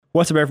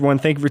What's up, everyone?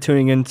 Thank you for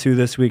tuning in to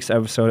this week's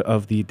episode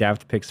of the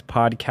Daft Picks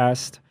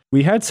podcast.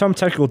 We had some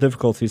technical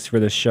difficulties for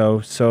this show,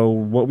 so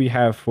what we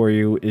have for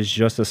you is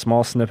just a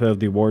small snippet of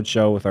the award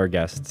show with our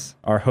guests.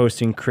 Our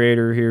host and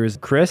creator here is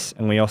Chris,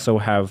 and we also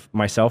have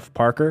myself,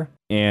 Parker,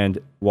 and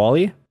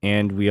Wally,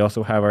 and we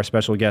also have our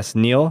special guest,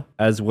 Neil,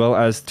 as well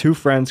as two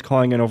friends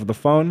calling in over the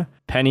phone,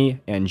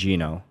 Penny and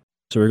Gino.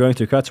 So we're going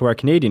to cut to our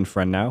Canadian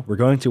friend now. We're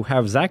going to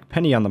have Zach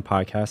Penny on the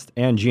podcast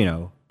and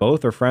Gino.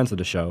 Both are friends of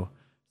the show.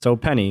 So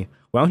Penny,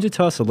 why don't you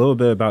tell us a little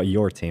bit about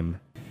your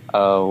team?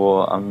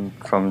 Well, I'm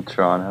from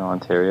Toronto,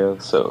 Ontario,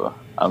 so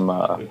I'm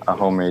a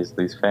home-raised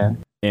Leafs fan.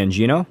 And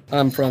Gino?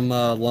 I'm from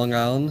Long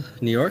Island,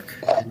 New York,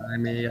 and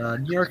I'm a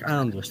New York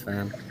Islanders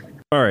fan.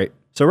 All right,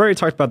 so we already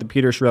talked about the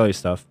Peter Chiarelli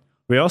stuff.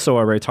 We also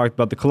already talked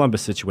about the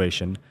Columbus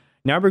situation.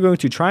 Now we're going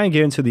to try and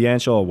get into the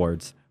NHL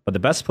awards, but the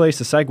best place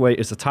to segue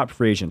is the top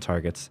free agent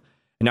targets.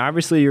 And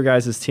obviously your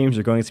guys' teams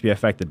are going to be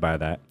affected by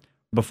that.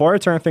 Before I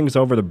turn things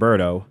over to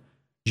Berto,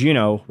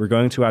 Gino, we're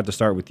going to have to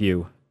start with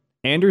you.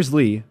 Anders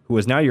Lee, who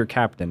is now your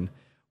captain,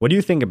 what do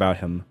you think about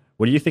him?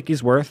 What do you think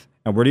he's worth?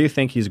 And where do you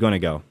think he's going to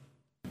go?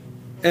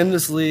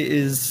 Anders Lee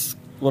is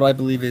what I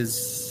believe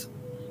is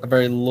a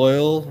very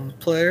loyal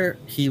player.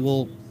 He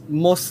will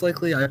most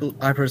likely, I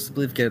personally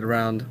believe, get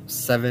around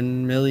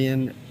 7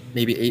 million,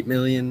 maybe 8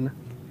 million.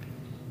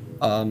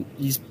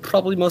 He's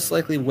probably most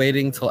likely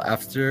waiting till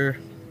after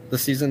the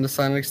season to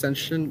sign an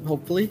extension,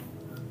 hopefully.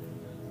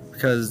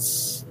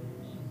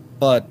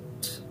 But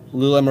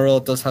Lou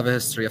Lamoriello does have a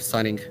history of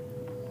signing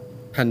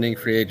pending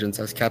free agents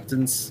as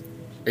captains,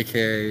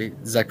 aka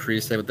Zach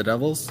Parise with the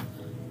Devils.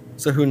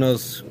 So who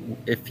knows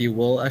if he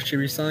will actually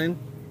resign.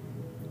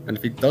 And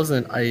if he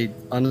doesn't, I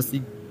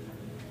honestly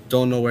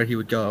don't know where he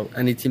would go.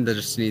 Any team that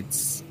just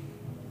needs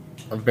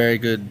a very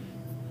good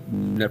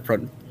net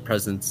front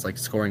presence, like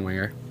scoring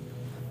winger.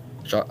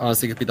 Which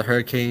honestly could be the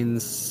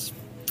Hurricanes,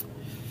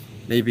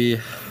 maybe.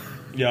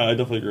 Yeah, I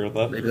definitely agree with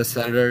that. Maybe the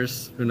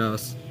Senators, who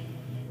knows.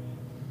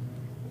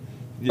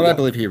 Yeah. But I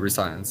believe he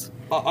resigns.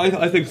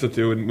 I think so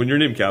too. And when you're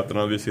named captain,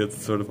 obviously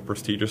it's sort of a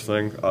prestigious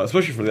thing,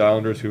 especially for the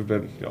Islanders, who've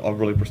been a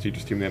really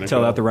prestigious team in the NHL.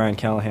 Tell that to Ryan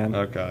Callahan.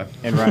 Okay.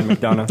 And Ryan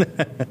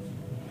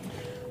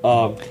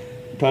McDonough.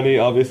 Penny,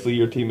 obviously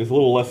your team is a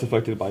little less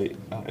affected by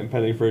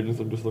impending free agents.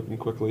 I'm just looking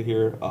quickly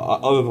here,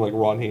 other than like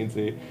Ron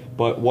Hainsey.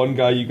 But one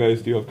guy you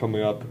guys do have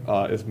coming up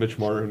is Mitch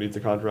Marner, who needs a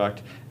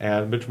contract.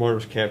 And Mitch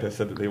Marner's camp has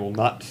said that they will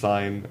not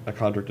sign a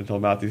contract until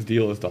Matthews'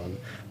 deal is done.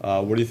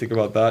 What do you think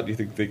about that? Do you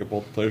think they get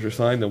both players are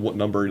signed? And what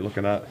number are you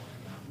looking at?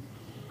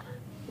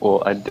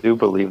 Well, I do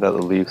believe that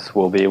the Leafs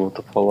will be able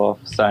to pull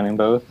off signing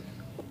both.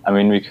 I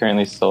mean, we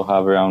currently still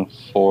have around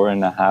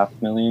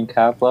 4.5 million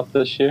cap left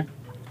this year.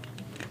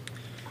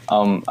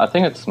 I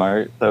think it's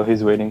smart, though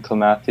he's waiting till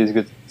Matthews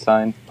gets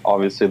signed.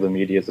 Obviously, the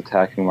media is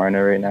attacking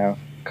Marner right now,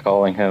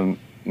 calling him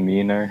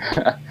meaner,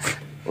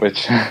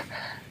 which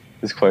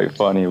is quite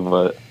funny,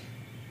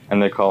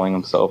 and they're calling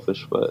him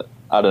selfish, but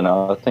I don't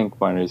know. I think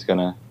Marner's going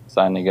to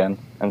sign again,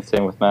 and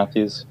same with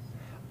Matthews.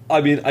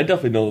 I mean, I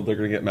definitely know that they're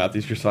going to get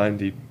Matthews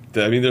signed.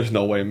 I mean, there's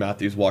no way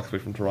Matthews walks away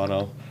from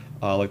Toronto,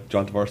 like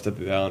John Tavares did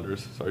to the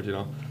Islanders. Sorry,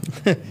 Gino.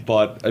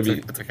 But, I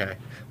mean, It's okay.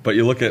 But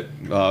you look at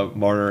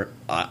Marner,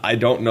 I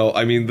don't know.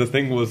 I mean, the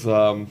thing was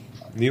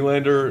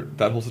Nylander,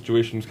 that whole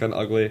situation was kind of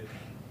ugly.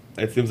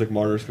 It seems like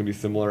Marner's going to be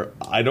similar.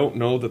 I don't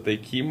know that they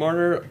keep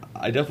Marner.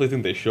 I definitely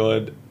think they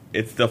should.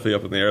 It's definitely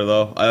up in the air,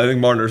 though. I think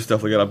Marner's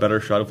definitely got a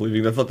better shot of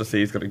leaving. That's not to say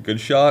he's got a good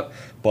shot,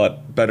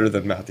 but better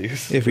than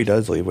Matthews. If he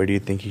does leave, where do you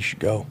think he should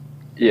go?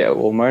 Yeah,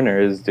 well,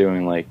 Marner is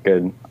doing,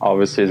 good.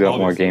 Obviously, he's got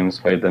more games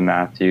played than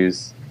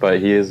Matthews, but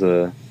he is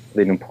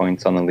leading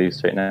points on the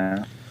Leafs right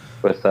now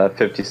with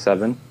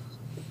 57.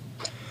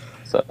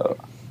 So,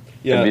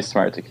 it'd be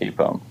smart to keep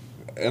him.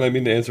 And I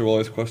mean, to answer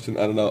Wally's question,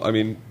 I don't know. I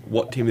mean,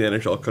 what team in the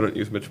NHL couldn't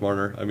use Mitch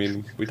Marner? I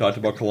mean, we talked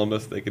about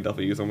Columbus. They could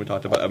definitely use him. We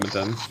talked about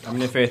Edmonton. I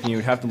mean, if anything, you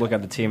would have to look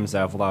at the teams that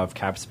have a lot of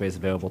cap space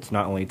available to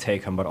not only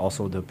take him, but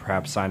also to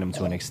perhaps sign him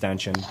to an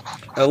extension.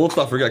 Let's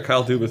not forget,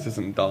 Kyle Dubas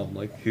isn't dumb.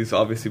 He's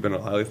obviously been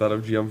a highly thought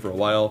of GM for a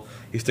while.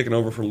 He's taken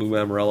over for Lou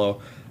Lamoriello.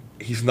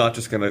 He's not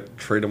just going to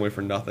trade him away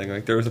for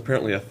nothing. There was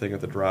apparently a thing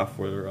at the draft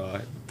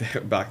where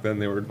back then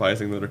they were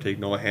advising them to take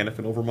Noah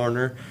Hanifin over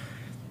Marner.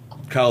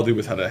 Kyle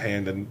Dubas had a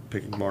hand in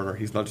picking Marner.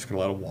 He's not just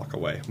going to let him walk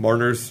away.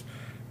 Marner's,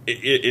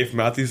 if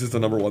Matthews is the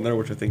number one there,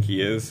 which I think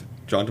he is,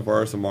 John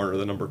Tavares and Marner are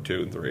the number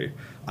 2 and 3.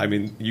 I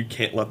mean, you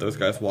can't let those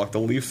guys walk. The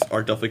Leafs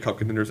are definitely cup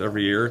contenders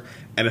every year,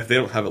 and if they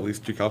don't have at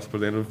least 2 cups by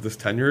the end of this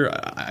tenure,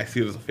 I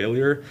see it as a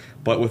failure.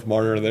 But with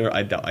Marner there,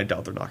 I doubt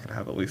they're not going to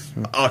have at least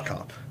a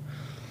cup.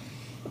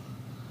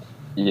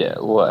 Yeah,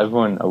 well,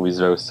 everyone always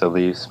roasts the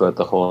Leafs about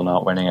the whole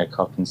not winning a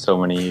cup in so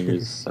many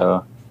years,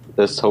 so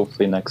this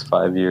hopefully next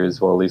 5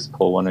 years we'll at least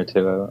pull 1 or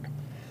 2 out.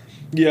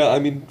 Yeah, I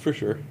mean, for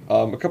sure.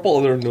 A couple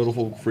other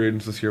notable free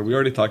agents this year. We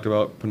already talked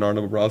about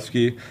Bernardo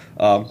Bobrovsky.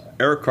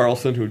 Erik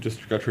Karlsson, who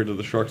just got traded to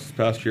the Sharks this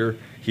past year,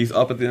 he's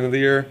up at the end of the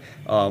year.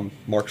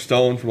 Mark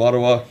Stone from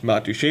Ottawa,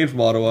 Matt Duchene from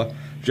Ottawa,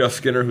 Jeff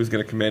Skinner, who's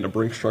going to command a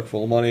Brinks truck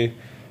full of money.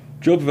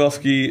 Joe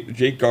Pavelski,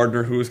 Jake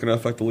Gardner, who is going to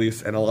affect the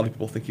Leafs, and a lot of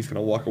people think he's going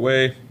to walk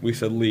away. We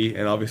said Lee,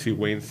 and obviously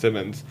Wayne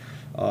Simmons.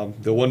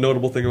 The one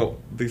notable thing about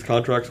these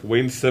contracts,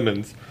 Wayne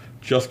Simmons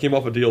just came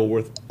off a deal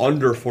worth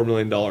under $4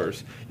 million.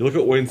 You look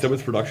at Wayne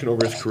Simmons' production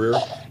over his career,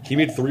 he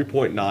made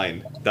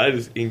 3.9. That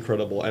is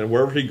incredible. And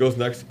wherever he goes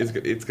next, it's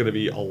going to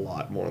be a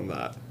lot more than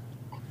that.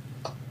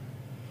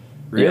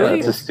 Really? Yeah,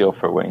 that's a steal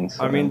for Wayne Simmons.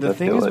 I mean, the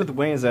thing is with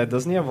Wayne is that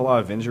doesn't he have a lot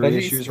of injury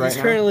issues right now?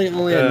 He's currently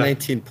only at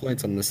 19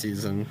 points on the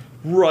season.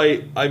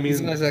 Right. I mean,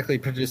 He's not exactly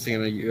producing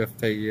in a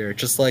UFA year,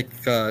 just like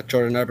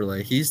Jordan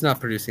Eberle. He's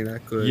not producing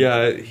that good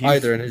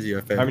either in his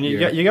UFA I mean,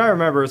 year. you got to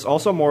remember, it's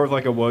also more of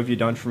like a what have you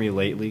done for me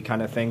lately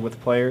kind of thing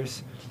with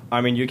players. I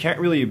mean, you can't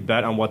really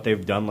bet on what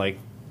they've done like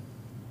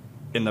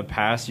in the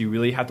past. You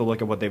really have to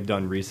look at what they've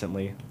done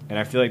recently. And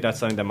I feel like that's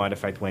something that might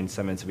affect Wayne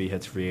Simmons if he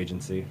hits free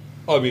agency.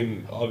 I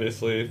mean,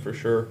 obviously, for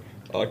sure.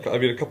 A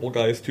couple of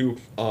guys, too.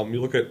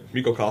 You look at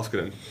Mikko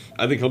Koskinen.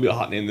 I think he'll be a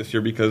hot name this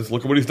year because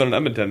look at what he's done in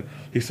Edmonton.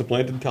 He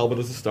supplanted Talbot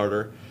as a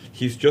starter.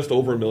 He's just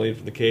over $1 million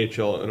from the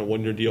KHL in a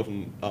one-year deal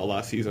from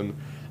last season.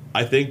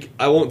 I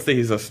won't say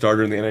he's a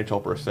starter in the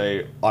NHL per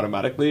se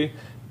automatically,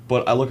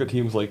 but I look at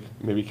teams like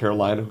maybe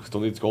Carolina, who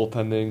still needs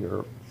goaltending,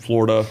 or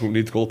Florida, who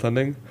needs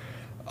goaltending.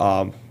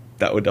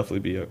 That would definitely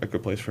be a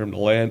good place for him to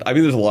land. I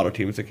mean, there's a lot of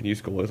teams that can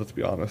use goalies, let's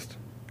be honest.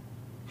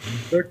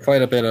 There are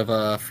quite a bit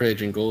of free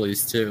agent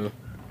goalies, too.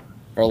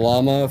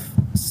 Varlamov,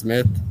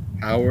 Smith,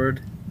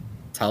 Howard,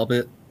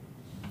 Talbot.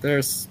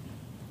 There's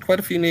quite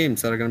a few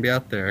names that are going to be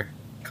out there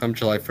come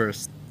July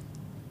 1st.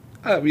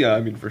 Yeah,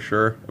 I mean, for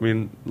sure. I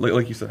mean,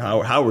 like you said,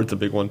 Howard's a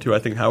big one, too. I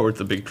think Howard's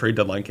a big trade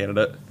deadline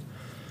candidate.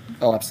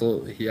 Oh,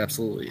 absolutely. He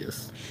absolutely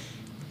is.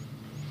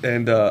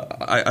 And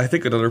I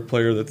think another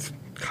player that's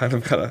kind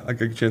of got a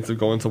good chance of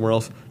going somewhere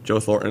else, Joe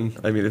Thornton.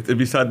 I mean, it'd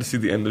be sad to see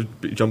the end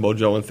of Jumbo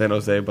Joe in San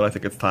Jose, but I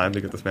think it's time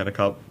to get this man a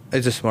cup.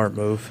 It's a smart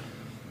move.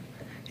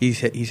 He's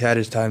had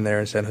his time there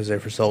in San Jose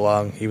for so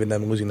long, even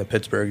then losing to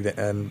Pittsburgh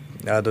and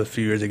a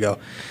few years ago.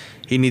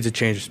 He needs a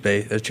change of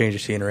space, a change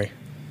of scenery.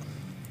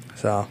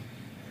 So,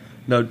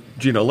 now,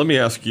 Gino, let me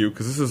ask you,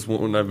 because this is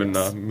one I've been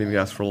meaning to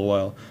ask for a little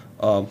while.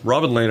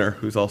 Robin Lehner,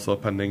 who's also a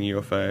pending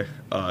UFA,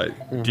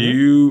 do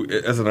you,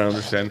 as I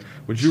understand,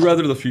 would you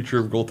rather the future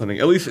of goaltending,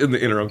 at least in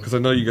the interim, because I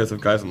know you guys have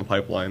guys in the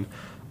pipeline,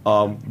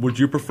 would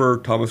you prefer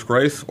Thomas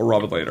Greiss or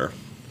Robin Lehner?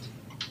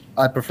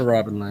 I prefer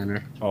Robin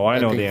Lehner. Oh, I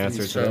know think the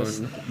answer he's to this.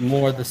 shown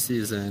more this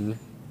season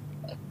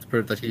to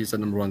prove that he's the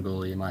number one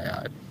goalie in my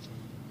eye.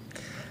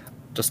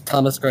 Just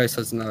Thomas Greiss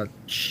has not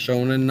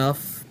shown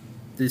enough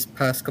these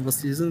past couple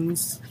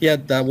seasons. He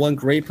had that one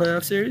great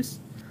playoff series,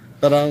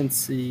 but I don't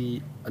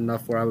see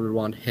enough where I would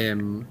want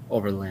him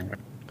over Lehner.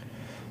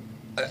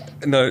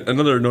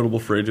 Another notable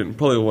free agent,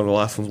 probably one of the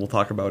last ones we'll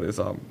talk about, is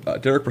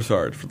Derek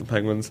Brassard for the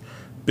Penguins.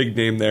 Big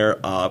name there.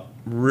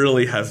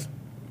 Really has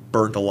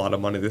burnt a lot of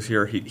money this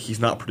year. He's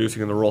not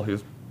producing in the role he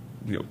was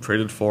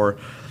traded for.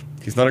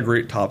 He's not a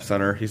great top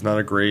center. He's not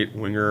a great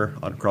winger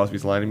on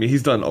Crosby's line. I mean,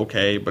 he's done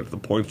okay, but the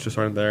points just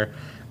aren't there.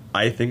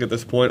 I think at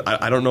this point,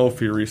 I don't know if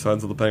he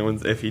re-signs with the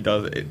Penguins. If he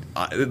does,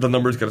 the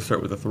number's got to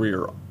start with a 3.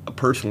 Or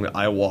personally,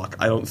 I walk.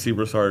 I don't see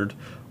Brassard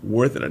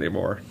worth it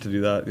anymore to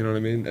do that. You know what I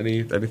mean?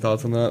 Any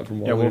thoughts on that?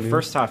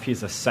 First off,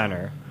 he's a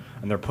center,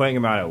 and they're putting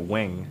him out at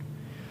wing.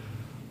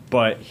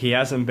 But he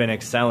hasn't been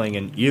excelling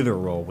in either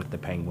role with the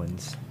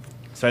Penguins.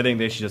 So I think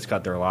they should just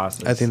cut their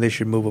losses. I think they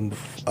should move him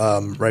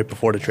right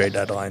before the trade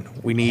deadline.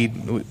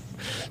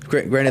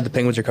 Granted, the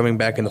Penguins are coming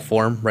back into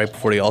form right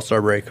before the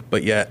All-Star break,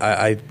 but yet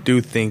I do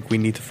think we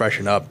need to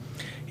freshen up.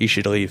 He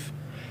should leave.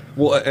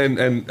 Well,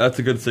 and that's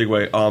a good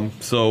segue.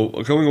 So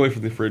going away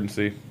from the free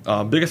agency,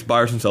 biggest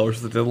buyers and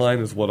sellers at the deadline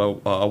is what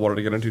I wanted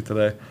to get into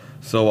today.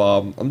 So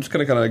I'm just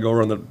going to kind of go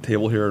around the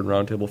table here in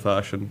roundtable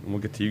fashion, and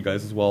we'll get to you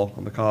guys as well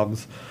on the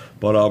comms.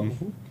 But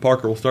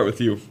Parker, we'll start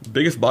with you.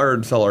 Biggest buyer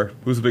and seller.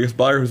 Who's the biggest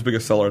buyer? Who's the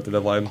biggest seller at the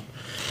deadline?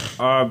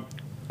 The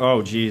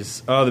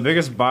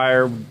biggest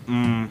buyer.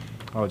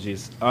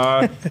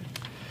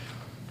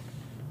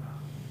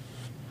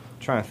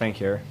 Trying to think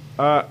here.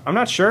 I'm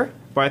not sure,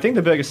 but I think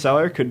the biggest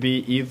seller could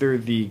be either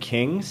the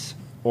Kings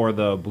or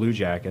the Blue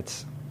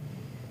Jackets.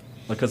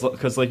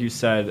 Because like you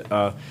said,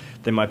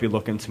 they might be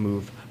looking to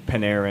move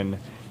Panarin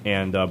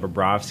and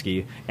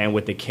Bobrovsky. And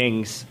with the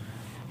Kings,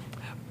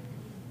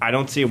 I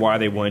don't see why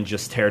they wouldn't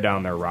just tear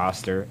down their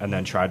roster and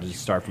then try to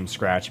just start from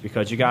scratch,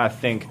 because you got to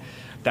think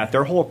that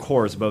their whole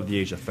core is above the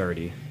age of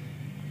 30.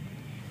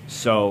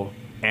 So,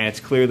 and it's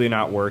clearly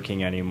not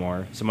working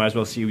anymore. So might as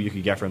well see what you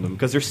could get from them,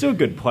 because they're still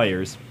good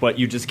players, but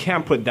you just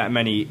can't put that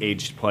many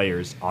aged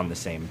players on the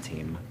same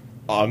team.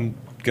 I'm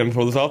going to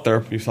throw this out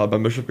there. You saw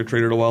Ben Bishop get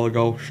traded a while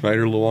ago.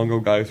 Schneider,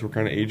 Luongo, guys who are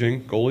kind of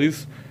aging,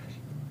 goalies.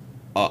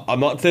 I'm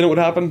not saying it would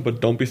happen, but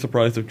don't be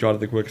surprised if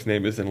Jonathan Quick's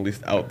name isn't at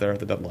least out there at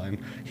the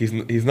deadline. He's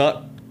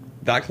not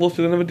that close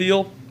to the end of a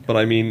deal, but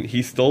I mean,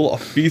 he's still a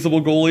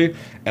feasible goalie,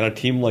 and a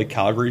team like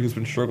Calgary who's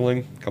been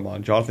struggling, come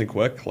on, Jonathan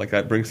Quick, like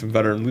that brings some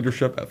veteran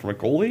leadership from a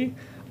goalie.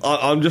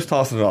 I'm just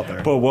tossing it out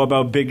there. But what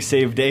about Big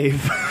Save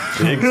Dave?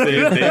 Big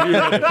save,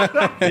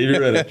 Davey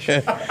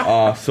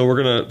Riddich. So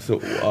we're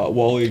gonna.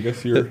 Wally, I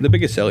guess you're The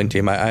biggest selling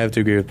team, I have to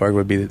agree with Park,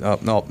 would be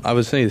I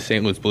was saying the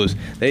St. Louis Blues.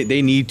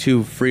 They need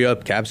to free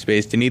up cap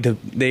space.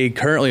 They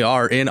currently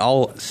are in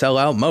all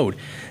sellout mode,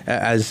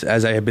 as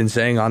I have been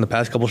saying on the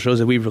past couple shows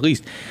that we've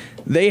released.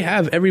 They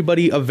have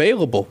everybody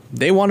available.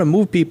 They want to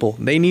move people.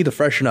 They need to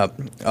freshen up.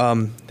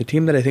 The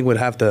team that I think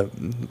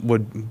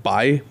would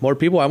buy more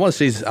people, I want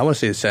to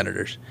say the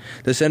Senators.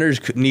 The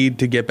Senators need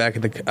to get back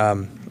in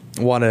the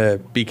want to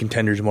be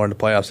contenders more in the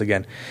playoffs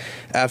again.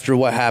 After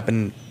what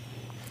happened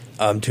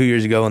 2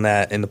 years ago in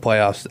the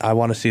playoffs, I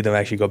want to see them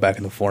actually go back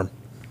in the form.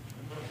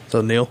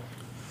 So Neil,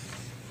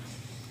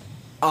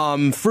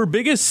 for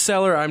biggest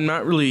seller, I'm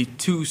not really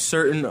too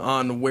certain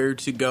on where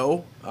to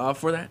go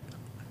for that.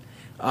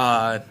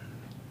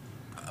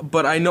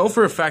 But I know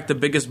for a fact the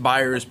biggest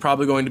buyer is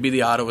probably going to be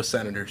the Ottawa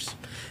Senators.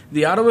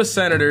 The Ottawa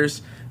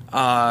Senators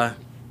have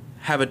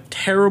a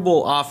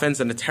terrible offense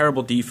and a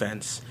terrible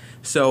defense.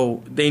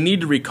 So they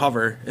need to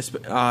recover,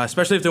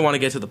 especially if they want to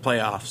get to the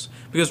playoffs.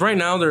 Because right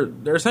now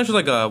they're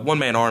essentially like a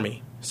one-man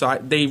army. So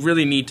they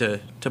really need to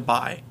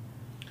buy.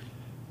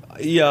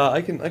 Yeah,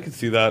 I can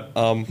see that.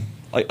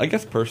 I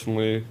guess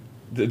personally,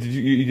 did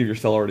you give your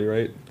sell already,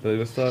 right? Did I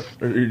miss that?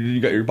 Or you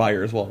got your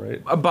buyer as well,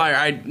 right? A buyer.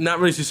 I'm not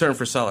really too certain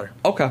for seller.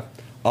 Okay.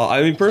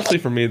 I mean, personally,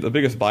 for me, the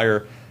biggest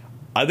buyer,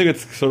 I think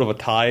it's sort of a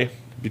tie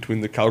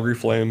between the Calgary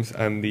Flames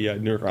and the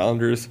New York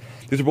Islanders.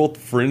 These are both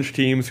fringe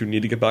teams who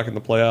need to get back in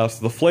the playoffs.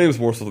 The Flames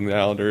more so than the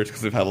Islanders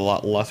because they've had a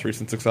lot less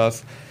recent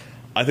success.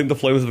 I think the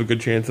Flames have a good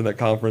chance in that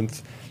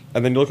conference.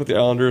 And then you look at the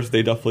Islanders,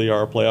 they definitely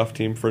are a playoff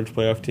team, fringe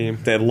playoff team.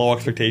 They had low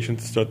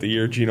expectations to start the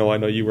year. Gino, I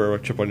know you were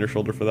a chip on your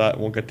shoulder for that.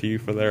 Won't get to you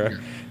for there.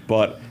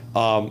 But,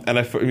 and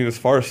I mean, as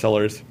far as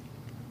sellers,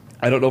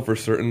 I don't know for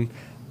certain.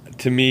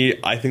 To me,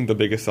 I think the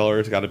biggest seller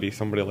has got to be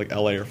somebody like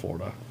LA or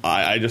Florida.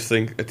 I just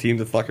think a team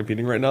that's not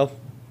competing right now,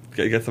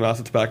 get some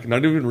assets back,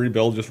 not even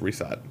rebuild, just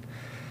reset.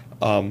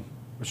 I'm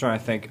trying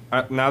to think.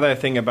 Now that I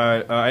think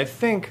about it, I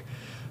think...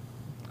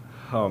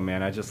 Oh,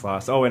 man, I just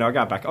lost. Oh, wait, no, I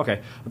got back.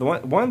 Okay.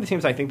 One of the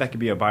teams I think that could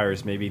be a buyer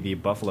is maybe the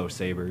Buffalo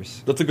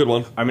Sabres. That's a good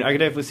one. I mean, I could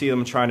definitely see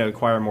them trying to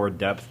acquire more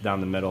depth down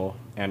the middle,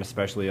 and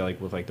especially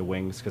like with like the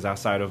wings, because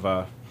outside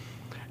of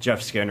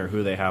Jeff Skinner,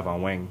 who they have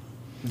on wing.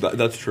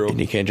 That's true. and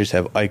you can't just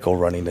have Eichel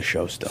running the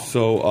show still.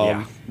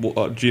 So,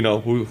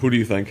 Gino, who do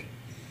you think?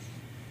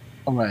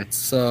 All right,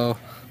 so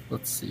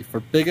let's see. For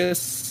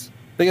biggest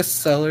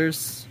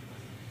sellers,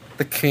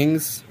 the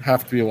Kings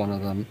have to be one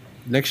of them.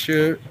 Next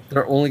year,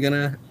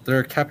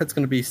 their cap hit's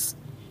gonna be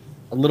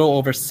a little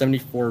over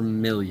 74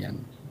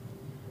 million,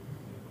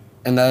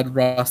 and that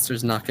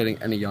roster's not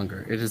getting any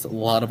younger. It is a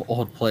lot of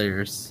old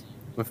players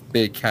with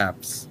big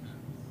caps.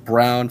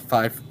 Brown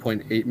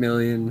 5.8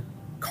 million,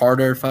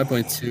 Carter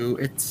 5.2.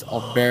 It's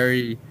a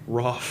very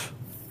Rough.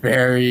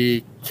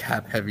 very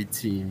cap heavy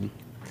team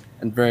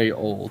and very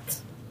old.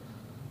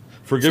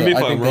 Forgive me if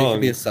I I'm think they wrong.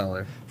 could be a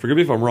seller. Forgive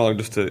me if I'm wrong,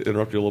 just to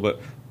interrupt you a little bit.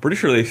 Pretty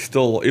sure they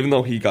still, even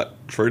though he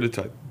got traded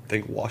to, I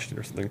think, Washington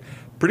or something,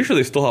 pretty sure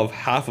they still have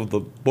half of the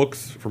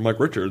books for Mike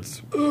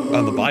Richards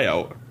on the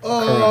buyout.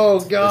 Oh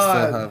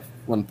God! They still have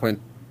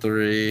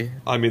 1.3.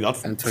 I mean,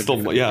 that's And still,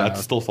 250,000. yeah,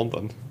 it's still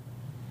something.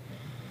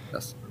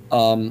 Yes.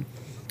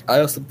 I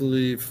also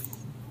believe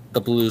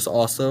the Blues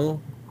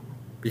also,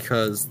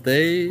 because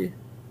they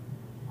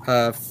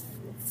have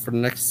for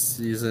next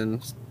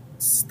season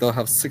still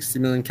have 60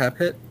 million cap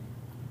hit,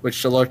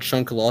 which a large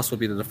chunk of loss will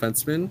be the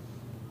defenseman.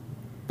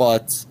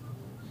 But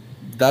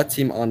that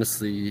team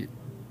honestly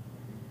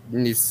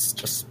needs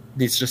to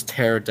just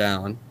tear it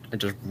down and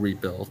just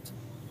rebuild.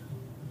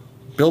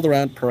 Build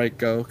around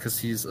Parayko because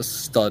he's a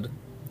stud,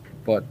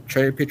 but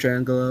trade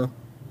Pietrangelo,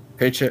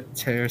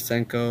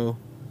 Tarasenko.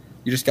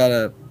 You just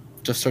gotta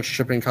just start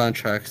stripping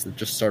contracts and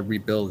just start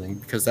rebuilding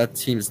because that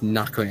team is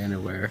not going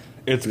anywhere.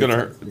 It's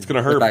gonna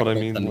hurt, but I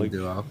mean, like,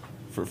 duo.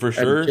 for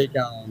sure, And Jake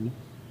Allen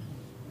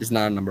is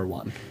now number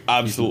one.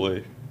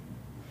 absolutely.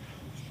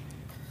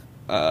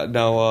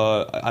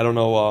 Now, I don't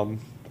know.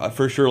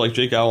 For sure, like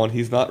Jake Allen,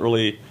 he's not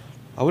really.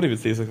 I wouldn't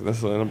even say he's like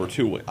necessarily number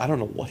two. I don't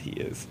know what he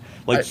is.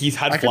 Like he's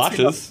had I could see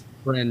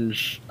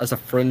flashes. As a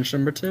fringe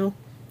number two.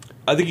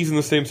 I think he's in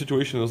the same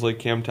situation as like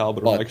Cam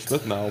Talbot or But- Mike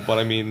Smith now. But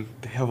I mean,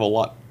 they have a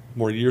lot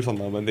more years on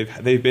them, and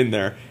they've been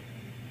there.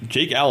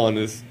 Jake Allen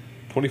is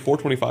 24,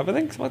 25, I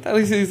think, something like that.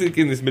 He's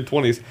in his mid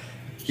 20s.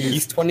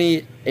 He's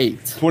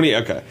 28. 20.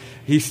 Okay,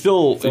 he's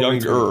still So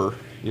younger.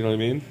 You know what I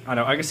mean? I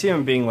know. I can see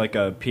him being like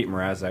a Pete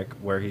Mrazek,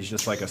 where he's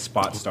just like a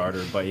spot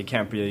starter, but he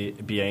can't be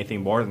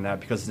anything more than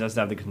that because he doesn't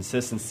have the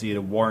consistency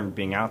to warrant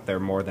being out there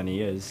more than he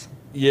is.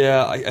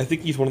 Yeah, I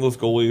think he's one of those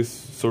goalies,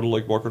 sort of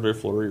like Marc-Andre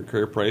Fleury or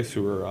Carey Price,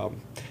 who are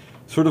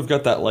sort of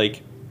got that,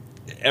 like,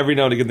 every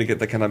now and again they get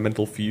that kind of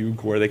mental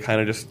fugue where they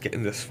kind of just get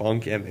in this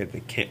funk and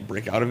they can't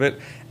break out of it.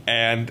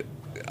 And,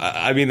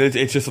 I mean,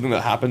 it's just something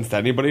that happens to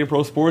anybody in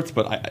pro sports,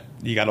 but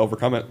you got to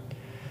overcome it.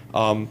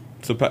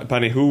 So,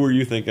 Penny, who were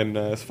you thinking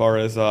as far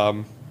as,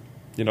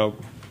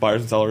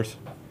 buyers and sellers?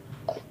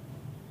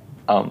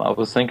 I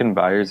was thinking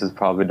buyers is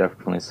probably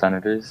definitely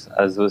Senators,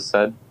 as was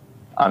said.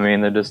 I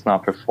mean, they're just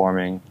not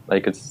performing.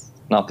 Like, it's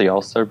not the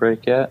All-Star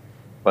break yet,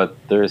 but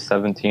they're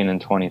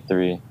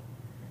 17-23.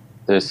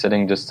 They're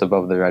sitting just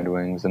above the Red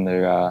Wings in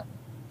their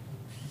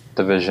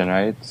division,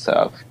 right?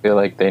 So I feel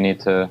like they need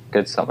to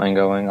get something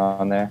going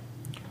on there.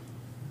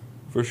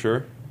 For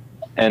sure.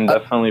 And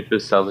definitely for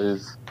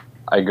sellers,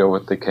 I go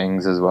with the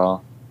Kings as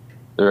well.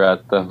 They're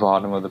at the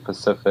bottom of the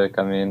Pacific.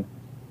 I mean,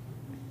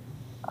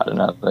 I don't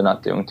know. They're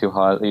not doing too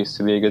hot. They used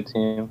to be a good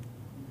team.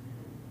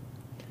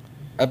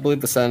 I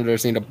believe the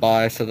Senators need to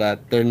buy so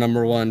that their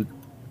number one,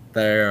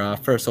 their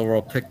first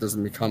overall pick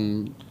doesn't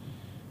become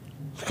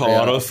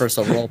Colorado's first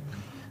overall.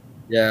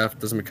 Yeah, it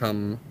doesn't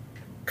become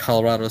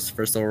Colorado's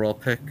first overall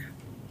pick.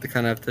 They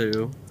kind of have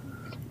to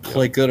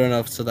play good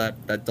enough so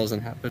that that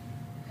doesn't happen.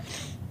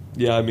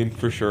 Yeah, I mean,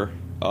 for sure.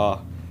 I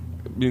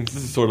mean, this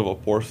is sort of a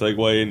poor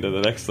segue into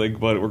the next thing,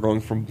 but we're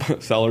going from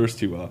sellers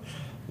to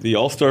the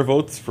All-Star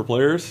votes for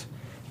players.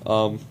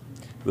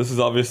 This is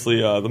obviously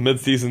the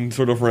mid-season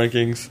sort of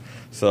rankings,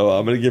 so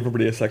I'm going to give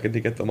everybody a second to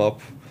get them up.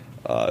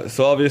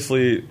 So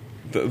obviously,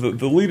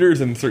 the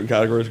leaders in certain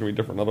categories are going to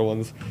be different than other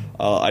ones.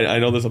 I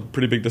know there's a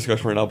pretty big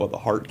discussion right now about the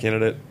Hart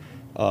candidate.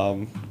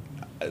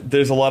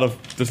 There's a lot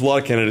of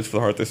candidates for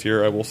the Hart this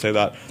year. I will say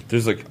that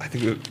there's I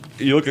think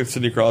you look at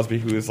Sidney Crosby,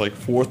 who is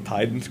fourth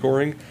tied in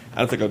scoring.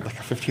 I think a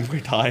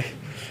 15-way tie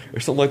or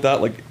something like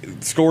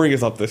that. Scoring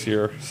is up this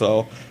year,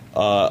 so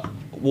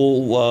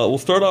we'll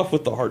start off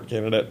with the Hart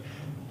candidate.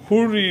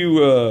 Who do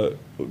you,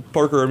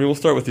 Parker? I mean, we'll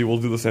start with you. We'll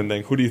do the same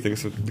thing. Who do you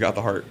think's got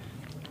the Hart?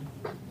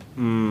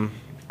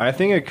 I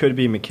think it could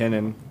be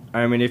McKinnon.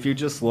 I mean, if you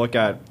just look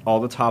at all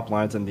the top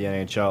lines in the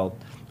NHL.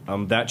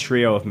 That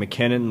trio of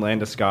McKinnon,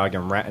 Landeskog,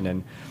 and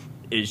Rantanen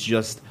is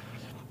just...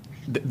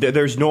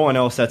 there's no one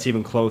else that's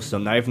even close to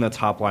him, not even the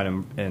top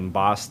line in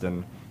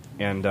Boston.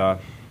 And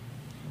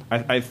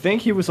I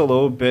think he was a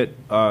little bit...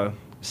 I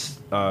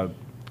feel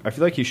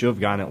like he should have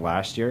gotten it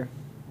last year.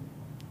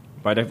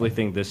 But I definitely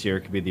think this year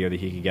could be the year that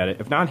he could get it.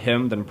 If not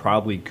him, then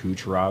probably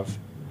Kucherov.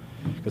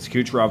 Because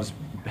Kucherov's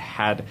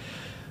had...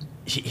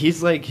 He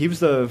was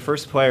the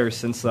first player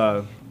since,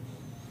 I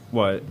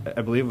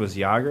believe it was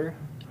Jágr,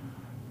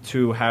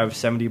 to have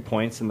 70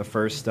 points in the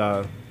first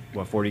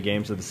 40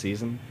 games of the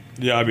season.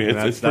 Yeah, I mean,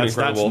 it's pretty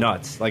incredible.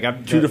 That's nuts.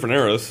 I've two different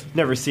eras.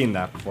 Never seen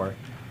that before.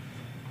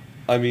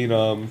 I mean,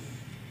 we'll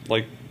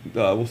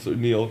start,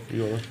 Neil.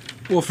 You wanna...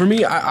 Well, for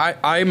me,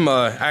 I'm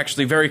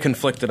actually very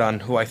conflicted on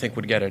who I think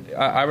would get it.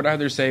 I would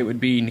either say it would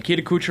be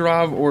Nikita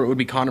Kucherov or it would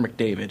be Connor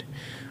McDavid.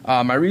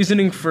 My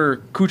reasoning for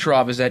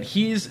Kucherov is that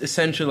he's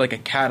essentially like a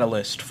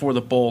catalyst for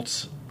the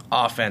Bolts'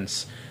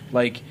 offense.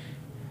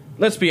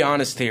 Let's be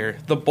honest here.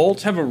 The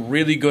Bolts have a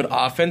really good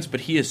offense,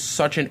 but he is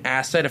such an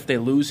asset. If they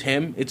lose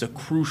him, it's a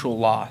crucial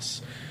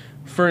loss.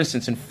 For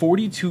instance, in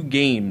 42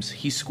 games,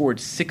 he scored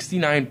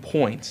 69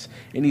 points,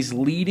 and he's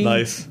leading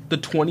the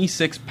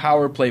 26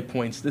 power play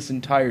points this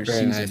entire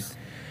season.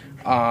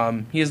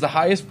 Nice. He has the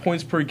highest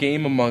points per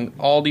game among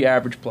all the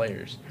average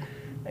players.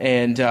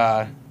 And,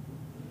 I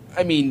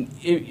mean,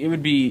 it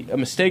would be a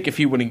mistake if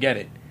he wouldn't get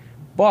it.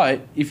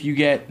 But if you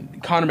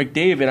get Connor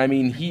McDavid, I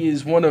mean, he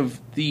is one of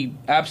the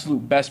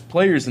absolute best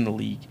players in the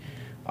league.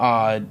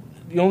 The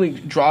only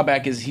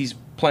drawback is he's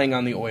playing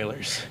on the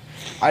Oilers.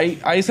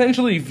 I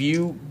essentially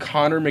view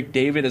Connor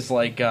McDavid as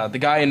the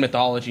guy in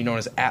mythology known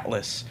as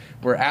Atlas,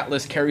 where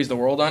Atlas carries the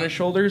world on his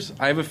shoulders.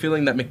 I have a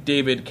feeling that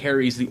McDavid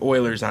carries the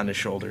Oilers on his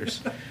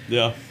shoulders.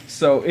 Yeah.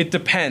 So it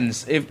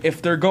depends.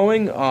 If they're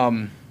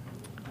going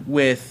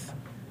with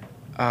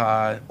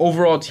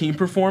overall team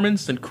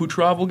performance, then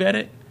Kucherov will get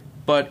it.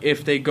 But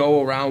if they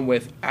go around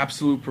with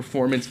absolute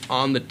performance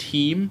on the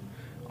team,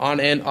 on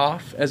and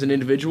off as an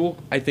individual,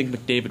 I think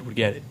McDavid would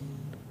get it.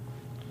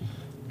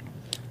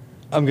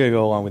 I'm going to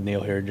go along with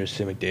Neil here and just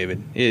say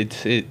McDavid.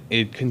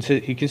 He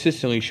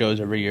consistently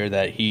shows every year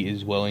that he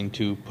is willing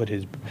to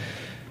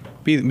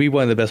be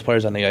one of the best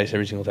players on the ice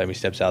every single time he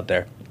steps out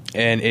there.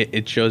 And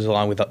it shows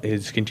along with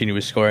his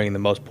continuous scoring and the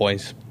most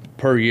points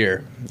per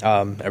year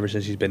ever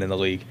since he's been in the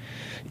league.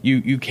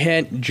 You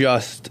can't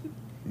just...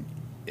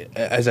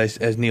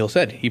 As Neil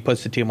said, he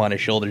puts the team on his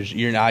shoulders.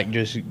 You're not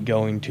just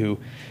going to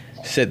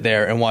sit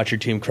there and watch your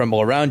team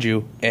crumble around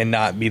you and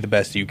not be the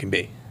best you can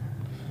be.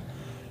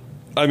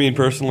 I mean,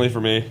 personally,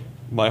 for me,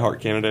 my Hart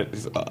candidate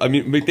is...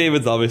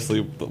 McDavid's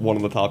obviously one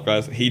of the top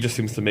guys. He just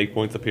seems to make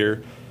points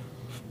appear.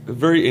 A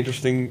very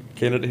interesting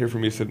candidate here for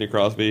me is Sidney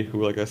Crosby,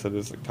 who, like I said,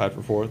 is tied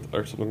for fourth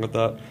or something like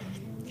that.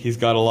 He's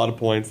got a lot of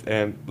points,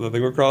 and the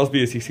thing with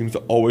Crosby is he seems to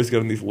always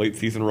get in these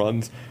late-season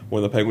runs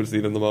when the Penguins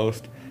need him the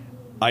most.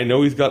 I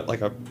know he's got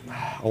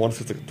I want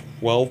to say it's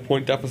a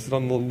 12-point deficit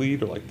on the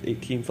lead, or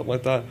 18, something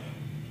like that.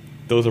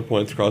 Those are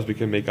points Crosby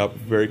can make up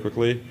very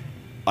quickly.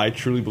 I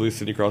truly believe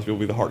Sidney Crosby will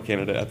be the Hart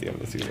candidate at the end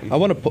of the season.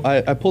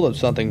 I pulled up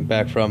something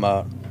back from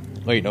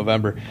late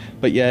November,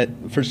 but yet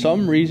for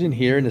some reason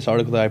here in this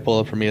article that I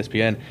pulled up from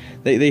ESPN,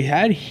 they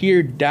had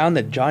here down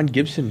that John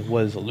Gibson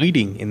was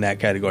leading in that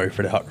category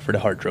for the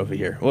Hart Trophy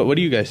here. What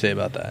do you guys say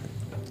about that?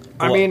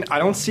 I mean, I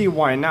don't see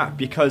why not,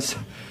 because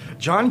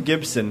John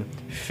Gibson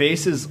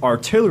faces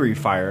artillery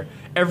fire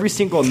every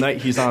single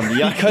night he's on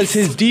the ice. Because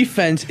his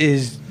defense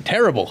is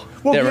terrible.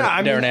 Well, They're, yeah,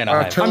 I they're mean- in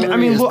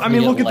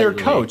Anaheim. Look at their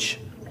coach.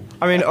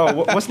 I mean,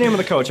 what's the name of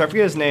the coach? I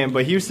forget his name,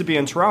 but he used to be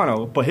in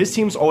Toronto. But his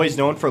team's always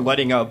known for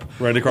letting up.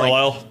 Randy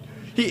Carlisle.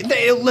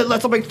 They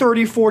let up like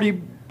 30,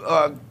 40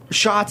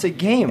 shots a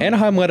game.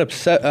 Anaheim let up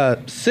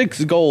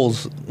 6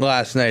 goals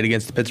last night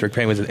against the Pittsburgh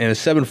Penguins in a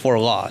 7-4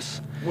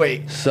 loss.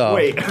 Wait.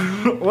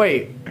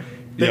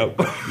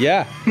 Yep.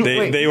 Yeah.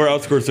 They were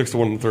outscored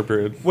 6-1 in the third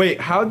period. Wait,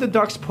 how did the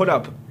Ducks put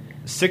up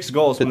 6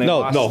 goals when they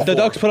lost? no. The 4?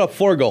 Ducks put up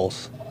 4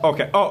 goals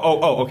Okay.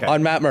 Okay.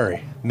 on Matt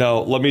Murray. Now,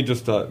 let me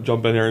just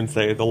jump in here and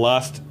say the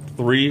last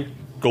 3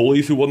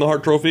 goalies who won the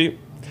Hart Trophy,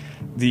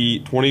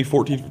 the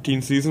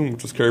 2014-15 season,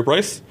 which was Carey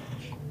Price,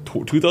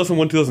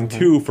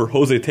 2001-2002 for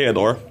Jose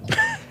Teodor,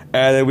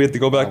 and then we have to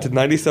go back to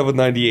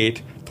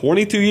 97-98,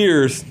 22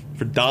 years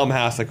for Dom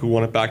Hasek, who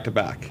won it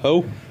back-to-back.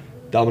 Oh,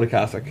 Dominic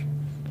Hasek.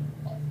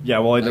 Yeah,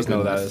 well, he doesn't know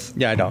who that is.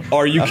 yeah, I don't.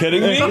 Are you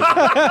kidding me?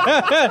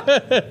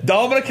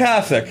 Dominic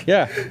Hasek,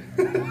 Yeah.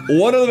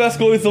 one of the best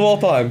goalies of all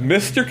time,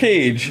 Mr.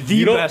 Cage,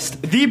 The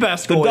best the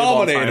goalie of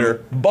all time. Dominator,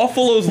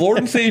 Buffalo's Lord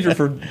and Savior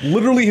for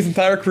literally his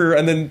entire career,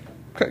 and then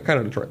kind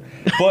of Detroit.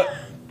 But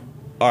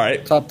all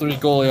right, Top 3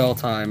 goalie all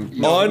time.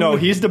 No,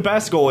 he's the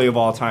best goalie of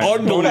all time.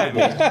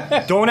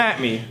 Unbelievable. Don't at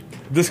me.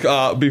 This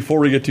before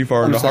we get too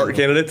far into sorry. Hart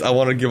candidates, I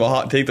want to give a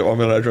hot take that I'm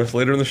going to address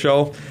later in the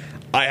show.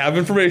 I have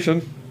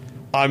information.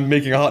 I'm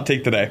making a hot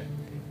take today.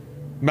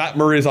 Matt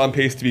Murray is on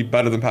pace to be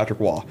better than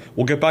Patrick Waugh.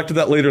 We'll get back to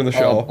that later in the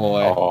show.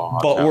 Oh, boy.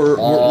 But we're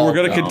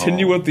going to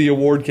continue with the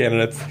award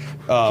candidates.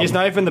 He's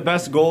not even the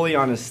best goalie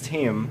on his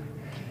team.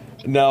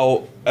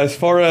 Now, as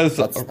far as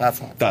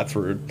That's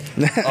rude.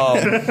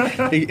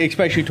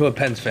 Especially to a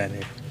Pens fan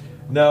here.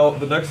 Now,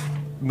 the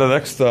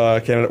next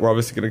candidate we're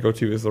obviously going to go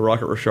to is the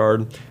Rocket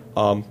Richard.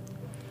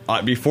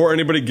 Before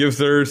anybody gives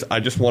theirs, I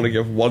just want to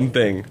give one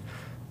thing.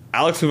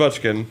 Alex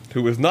Ovechkin,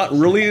 who is not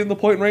really in the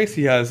point race,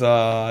 he has,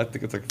 I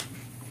think it's like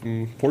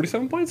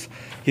 47 points.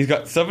 He's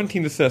got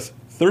 17 assists,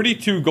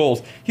 32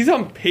 goals. He's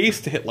on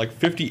pace to hit like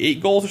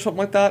 58 goals or something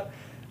like that.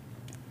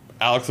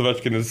 Alex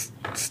Ovechkin is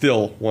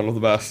still one of the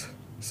best.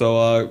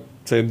 So,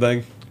 same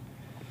thing.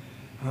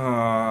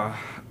 I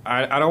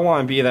don't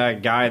want to be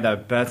that guy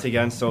that bets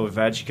against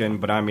Ovechkin,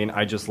 but I mean,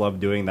 I just love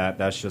doing that.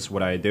 That's just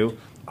what I do.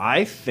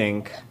 I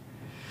think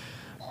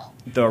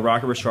the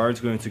Rocket Richard is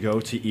going to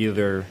go to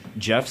either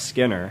Jeff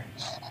Skinner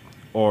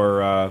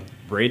or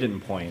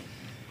Braden Point.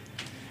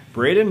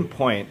 Braden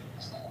Point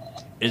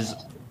is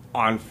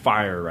on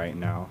fire right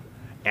now.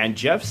 And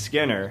Jeff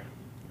Skinner,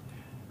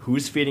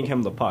 who's feeding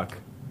him the puck?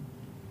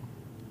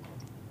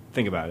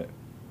 Think about it.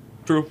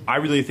 True. I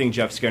really think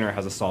Jeff Skinner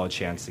has a solid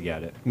chance to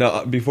get it.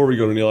 Now, before we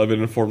go to Neil, I've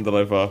been informed that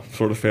I've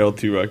sort of failed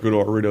to go to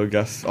our radio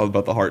guests all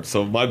about the Heart.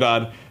 So my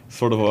bad.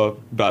 Sort of a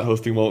bad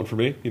hosting moment for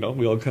me. You know,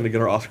 we all kind of get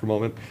our Oscar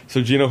moment.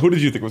 So, Gino, who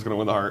did you think was going to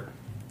win the Hart?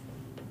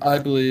 I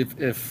believe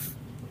if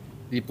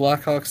the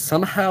Blackhawks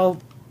somehow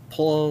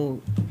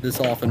pull this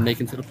off and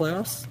make it to the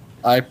playoffs,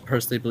 I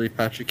personally believe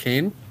Patrick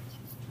Kane.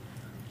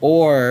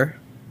 Or,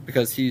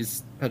 because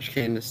Patrick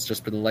Kane has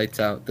just been lights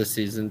out this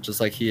season,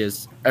 just like he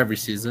is every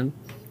season.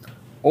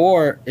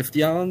 Or, if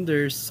the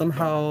Islanders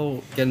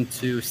somehow get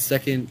into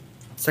second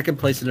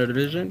place in their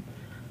division,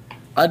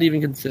 I'd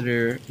even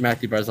consider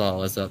Matthew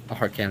Barzal as a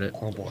Hart candidate.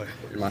 Oh, boy.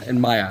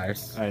 In my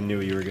eyes. I knew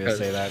you were going to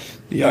say that.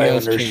 The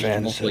Islanders Islanders changed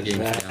fans multiple says games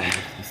that. down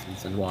this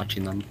season,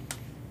 watching them.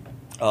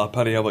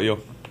 Patty, how about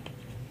you?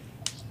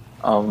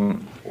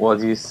 Well,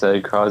 as you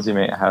said, Crosby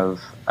may have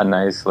a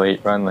nice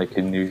late run like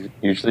he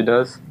usually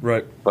does,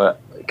 Right.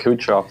 but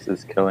Kucherov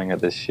is killing it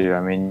this year.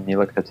 I mean, you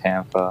look at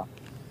Tampa,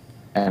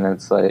 and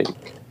it's like,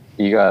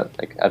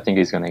 I think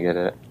he's going to get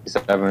it. He's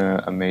having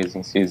an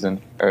amazing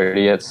season.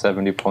 Already at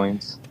 70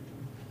 points.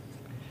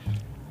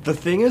 The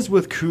thing is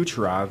with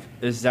Kucherov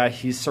is that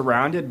he's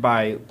surrounded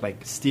by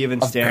like Steven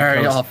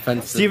Very Stamkos,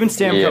 offensive. Steven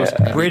Stamkos,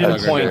 Yeah, Braden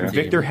that's Point, true.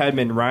 Victor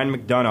Hedman, Ryan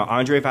McDonough,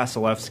 Andrei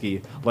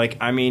Vasilevsky. Like,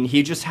 I mean,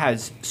 he just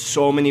has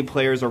so many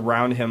players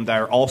around him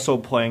that are also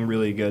playing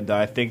really good that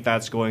I think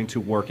that's going to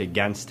work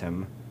against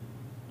him.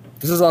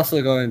 This is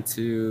also going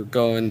to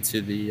go into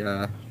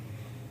the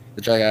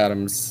Jack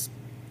Adams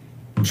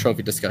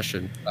trophy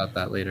discussion about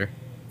that later.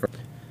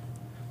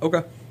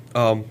 Okay.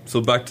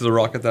 So back to the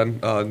Rocket then.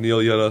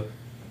 Neil, you had a...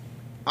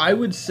 I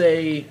would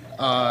say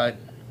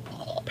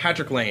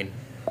Patrick Lane.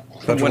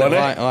 Patrick When-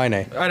 Laine? Line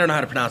A. I don't know how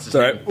to pronounce his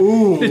All name. right.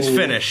 Ooh. It's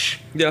Finnish.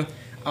 Yeah.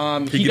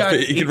 He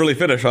He could really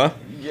finish, huh?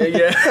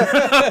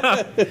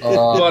 Yeah.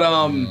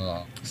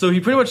 But so he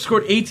pretty much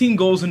scored 18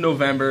 goals in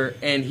November,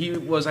 and he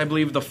was, I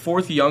believe, the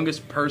 4th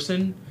youngest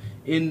person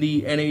in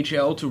the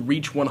NHL to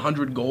reach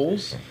 100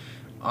 goals.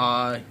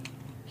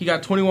 He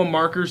got 21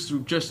 markers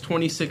through just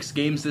 26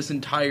 games this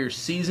entire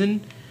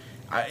season.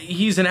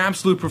 He's an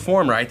absolute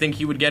performer. I think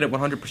he would get it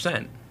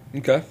 100%.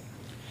 Okay.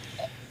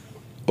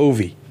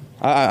 Ovi.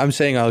 I'm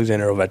saying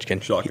Alexander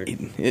Ovechkin.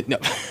 Shocking. No.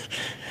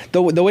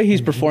 The way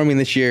he's performing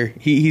this year,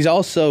 he's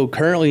also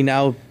currently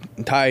now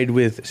tied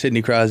with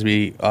Sidney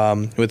Crosby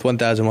with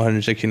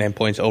 1,169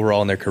 points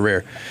overall in their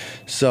career.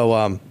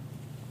 So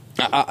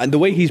The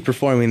way he's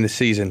performing this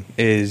season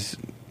is,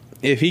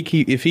 if he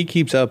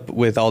keeps up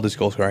with all this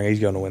goal scoring, he's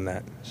going to win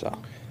that.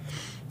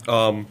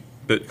 So,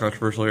 bit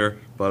controversial here,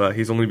 but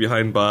he's only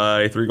behind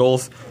by 3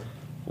 goals.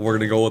 We're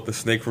going to go with the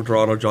snake from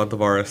Toronto, John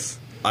Tavares.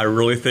 I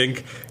really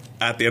think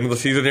at the end of the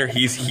season here,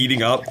 he's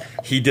heating up.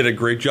 He did a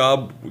great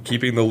job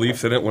keeping the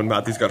Leafs in it when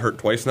Matthews got hurt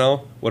twice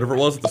now, whatever it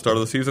was, at the start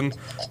of the season.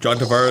 John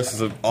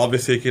Tavares is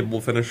obviously a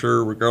capable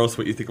finisher, regardless of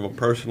what you think of him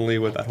personally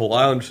with that whole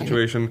Islander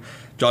situation.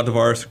 John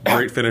Tavares,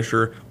 great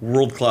finisher,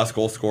 world-class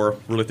goal scorer.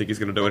 Really think he's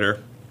going to do it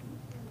here.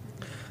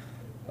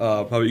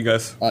 How about you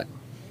guys?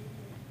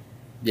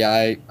 Yeah,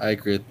 I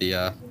agree with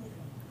the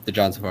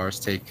John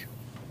Tavares take.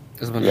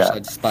 As much as I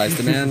despise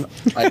the man,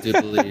 I do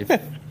believe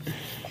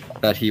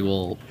that he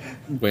will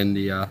win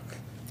the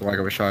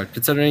Marco Richard,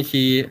 considering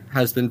he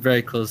has been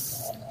very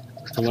close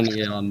to winning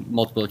it on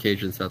multiple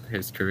occasions throughout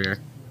his career.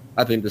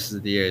 I think this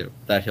is the year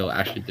that he'll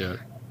actually do it,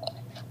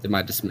 to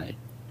my dismay.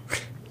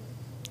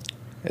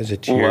 As a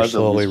tear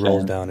slowly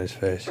rolls down his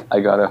face.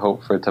 I gotta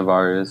hope for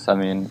Tavares. I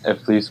mean,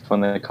 if Leafs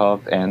win the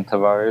cup and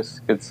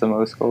Tavares gets the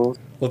most goals,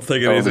 let's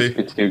take it it'll easy.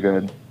 just be too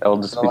good.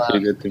 It'll just be too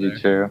good to be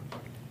true.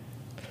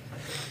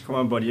 Come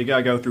on, buddy. You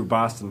gotta go through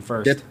Boston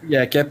first.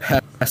 Get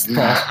past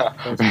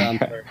Boston.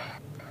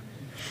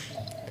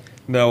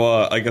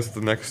 Now, I guess the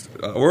next...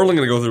 we're only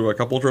going to go through a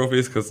couple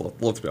trophies, because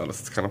let's be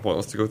honest, it's kind of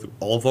pointless to go through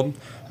all of them.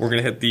 We're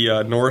going to hit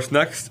the Norris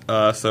next.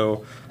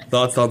 So,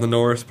 thoughts on the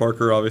Norris?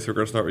 Parker, obviously we're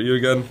going to start with you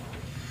again.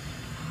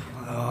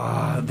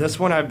 This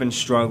one I've been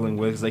struggling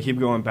with because I keep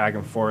going back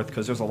and forth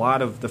because there's a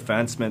lot of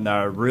defensemen that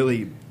are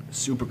really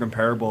super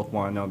comparable with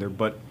one another.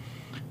 But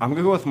I'm going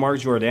to go with Mark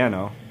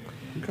Giordano.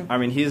 Okay. I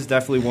mean, he's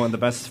definitely one of the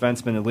best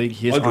defensemen in the league.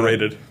 He is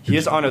underrated. He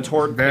is on a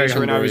torrid pace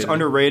right now. He's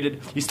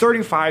underrated. He's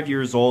 35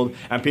 years old,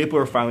 and people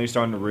are finally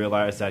starting to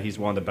realize that he's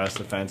one of the best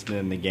defensemen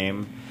in the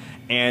game.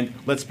 And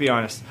let's be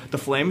honest, the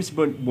Flames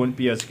wouldn't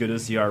be as good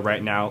as they are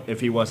right now if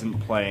he wasn't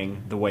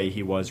playing the way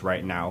he was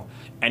right now.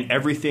 And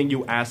everything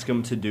you ask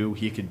him to do,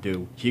 he could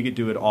do. He could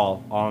do it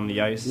all on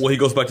the ice. Well, he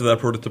goes back to that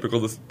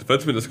prototypical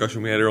defenseman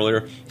discussion we had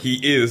earlier. He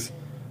is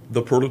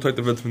the prototype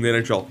defenseman in the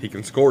NHL. He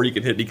can score, he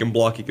can hit, he can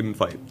block, he can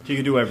fight. He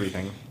can do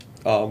everything.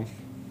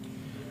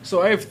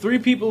 So I have 3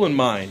 people in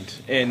mind,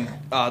 and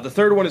the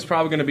third one is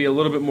probably going to be a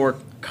little bit more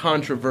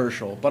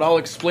controversial, but I'll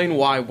explain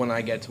why when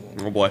I get to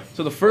them. Oh, boy.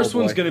 So the first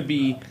one's going to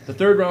be the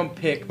 3rd-round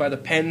pick by the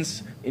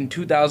Pens in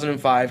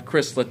 2005,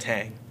 Chris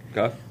Letang.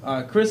 Okay.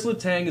 Chris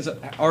Letang is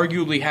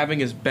arguably having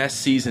his best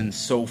season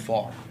so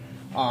far.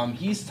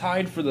 He's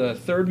tied for the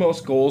 3rd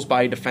most goals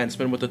by a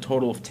defenseman with a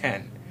total of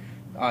 10.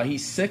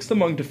 He's 6th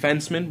among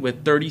defensemen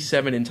with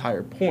 37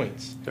 entire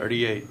points.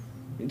 38.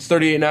 It's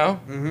 38 now?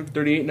 Mm-hmm.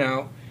 38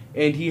 now.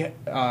 And he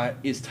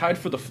is tied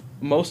for the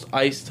most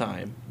ice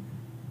time,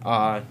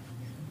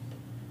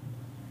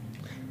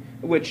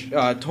 which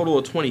total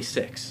of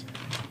 26.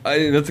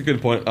 That's a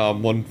good point.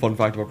 One fun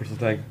fact about Chris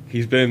Letang.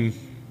 He's been,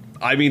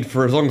 I mean,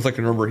 for as long as I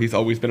can remember, he's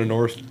always been a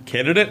Norris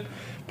candidate,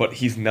 but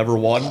he's never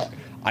won.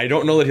 I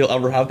don't know that he'll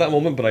ever have that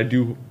moment, but I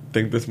do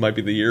think this might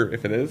be the year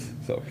if it is.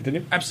 So,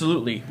 continue.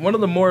 Absolutely. One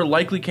of the more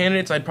likely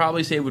candidates I'd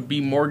probably say would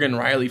be Morgan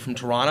Rielly from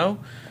Toronto,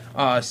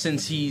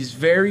 since he's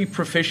very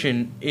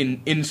proficient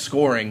in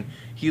scoring.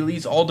 He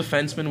leads all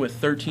defensemen with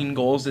 13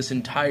 goals this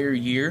entire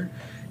year,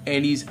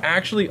 and he's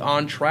actually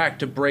on track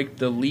to break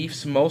the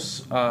Leafs'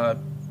 most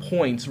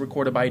points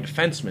recorded by a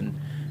defenseman.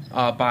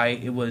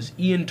 It was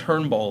Ian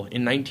Turnbull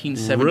in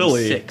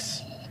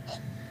 1976. Really?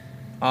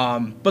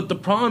 But the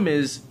problem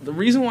is, the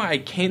reason why I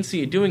can't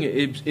see it doing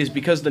it is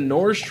because the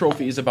Norris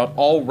Trophy is about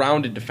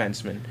all-rounded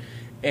defensemen,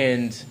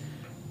 and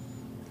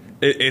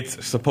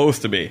it's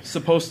supposed to be.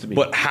 Supposed to be.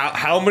 But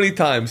how many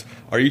times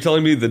are you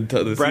telling me the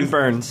Brent season?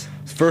 Burns.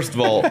 First of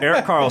all,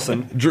 Erik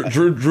Karlsson.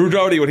 Drew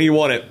Doughty, when he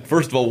won it,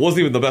 first of all,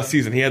 wasn't even the best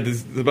season. He had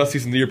the best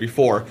season the year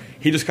before.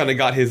 He just kind of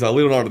got his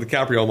Leonardo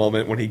DiCaprio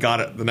moment when he got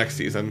it the next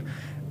season.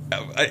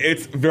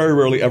 It's very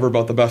rarely ever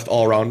about the best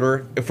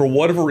all-rounder. For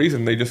whatever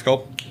reason, they just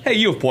go, hey,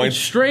 you have points.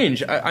 It's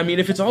strange. I mean,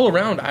 if it's all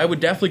around, I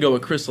would definitely go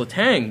with Chris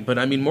Letang, but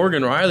I mean,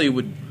 Morgan Rielly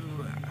would...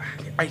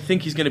 I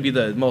think he's going to be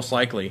the most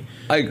likely.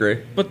 I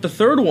agree. But the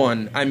third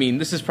one, I mean,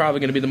 this is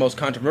probably going to be the most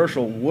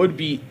controversial, would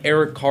be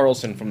Erik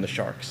Karlsson from the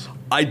Sharks.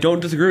 I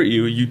don't disagree with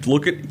you. You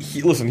look at...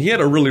 he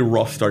had a really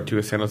rough start to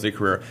his San Jose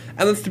career,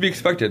 and that's to be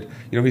expected.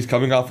 You know, he's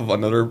coming off of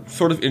another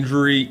sort of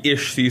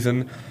injury-ish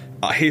season.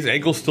 His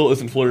ankle still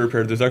isn't fully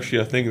repaired. There's actually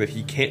a thing that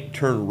he can't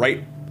turn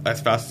right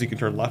as fast as he can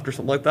turn left or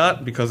something like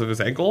that because of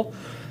his ankle.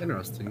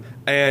 Interesting.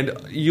 And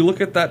you look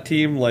at that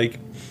team like...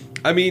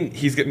 I mean,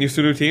 he's getting used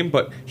to a new team,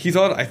 but he's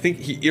on, I think,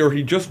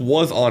 he just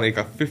was on like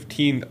a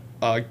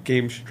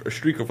 15-game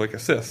streak of like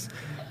assists.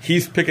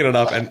 He's picking it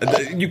up,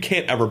 and you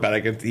can't ever bet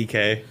against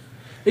EK.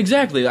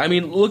 Exactly. I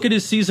mean, look at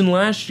his season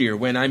last year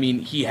when, I mean,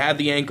 he had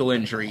the ankle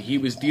injury. He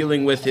was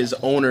dealing with his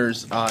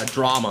owner's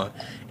drama.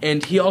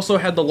 And he also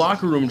had the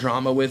locker room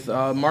drama with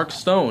Mark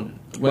Stone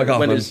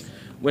when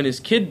his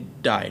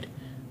kid died.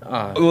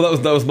 Well,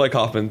 that was Mike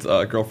Hoffman's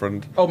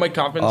girlfriend. Oh, Mike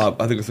Kaufman's? I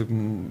think it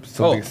was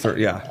something.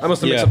 Yeah. I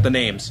must have mixed up the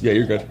names. Yeah,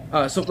 you're good.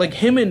 So, like,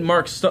 him and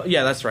Mark Stone...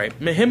 Yeah, that's right.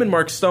 Him and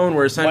Mark Stone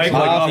were essentially...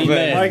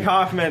 Mike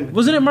Hoffman.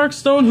 Wasn't it Mark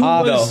Stone who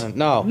was...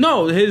 No.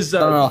 No, his...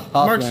 Mark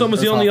Hoffman. Stone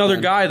was the It's only other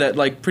Hoffman. guy that,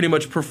 like, pretty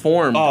much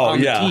performed on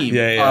the team.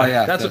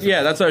 Yeah. That's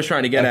what I was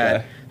trying to get Okay.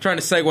 at. Trying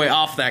to segue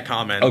off that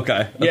comment.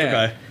 Okay. That's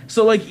okay.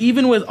 So, like,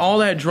 even with all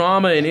that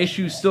drama and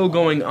issues still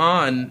going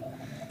on,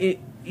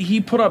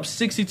 he put up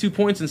 62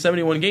 points in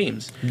 71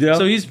 games. Yeah.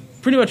 So he's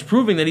pretty much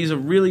proving that he's a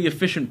really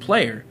efficient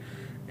player.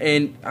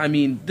 And, I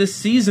mean, this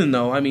season,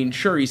 though, I mean,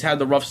 sure, he's had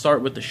the rough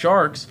start with the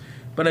Sharks,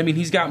 but, I mean,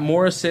 he's got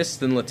more assists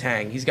than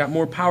Letang. He's got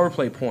more power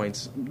play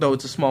points, though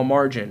it's a small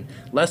margin,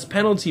 less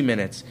penalty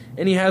minutes,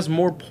 and he has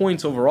more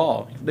points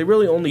overall. They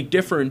really only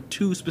differ in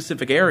two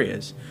specific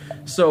areas.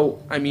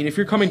 So, I mean, if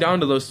you're coming down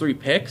to those three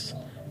picks,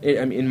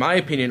 in my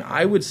opinion,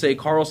 I would say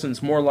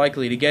Carlson's more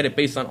likely to get it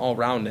based on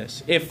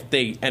all-roundness, if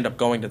they end up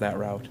going to that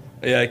route.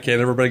 Yeah, I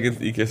can't ever bet against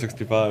the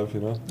EK65,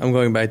 you know? I'm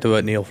going back to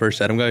what Neil first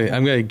said. I'm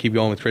going to keep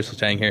going with Chris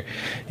Letang here.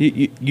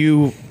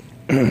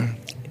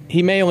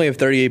 He may only have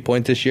 38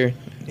 points this year.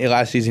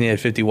 Last season he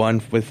had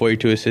 51 with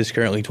 42 assists.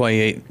 Currently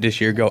 28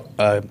 this year.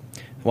 I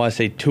want to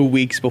say 2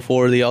 weeks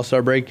before the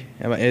All-Star break.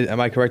 Am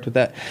I correct with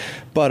that?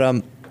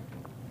 But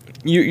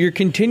you're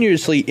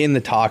continuously in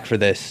the talk for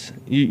this.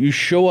 You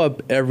show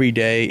up every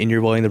day and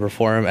you're willing to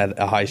perform at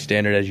a high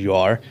standard as you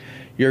are.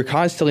 You're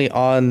constantly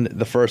on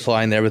the first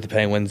line there with the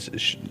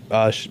Penguins,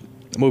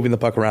 moving the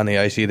puck around the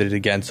ice either to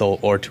Gensel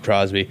or to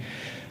Crosby.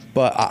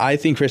 But I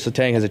think Chris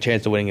Letang has a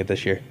chance of winning it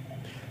this year.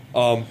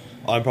 I'm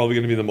probably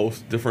going to be the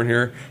most different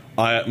here.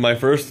 My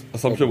first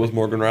assumption was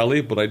Morgan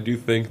Riley, but I do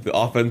think the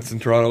offense in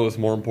Toronto is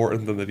more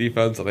important than the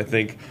defense, and I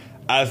think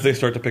as they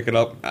start to pick it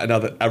up, now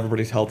that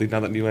everybody's healthy, now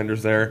that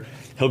Nylander's there,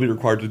 he'll be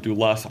required to do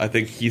less. I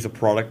think he's a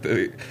product.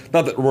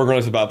 Not that Morgan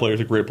Riley's a bad player,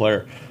 he's a great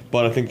player,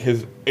 but I think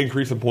his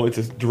increase in points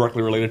is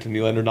directly related to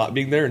Nylander not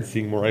being there and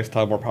seeing more ice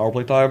time, more power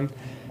play time.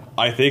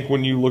 I think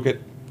when you look at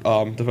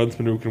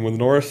defenseman who can win the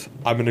Norris,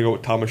 I'm going to go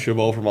with Thomas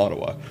Chabot from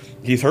Ottawa.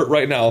 He's hurt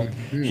right now.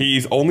 Mm-hmm.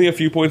 He's only a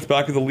few points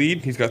back of the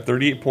lead. He's got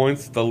 38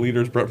 points. The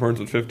leader is Brett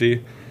Burns with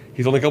 50.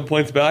 He's only a couple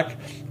points back.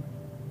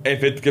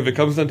 If it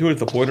comes down to it,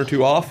 it's a point or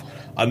two off.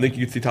 I think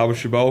you could see Thomas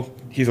Chabot.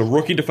 He's a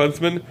rookie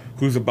defenseman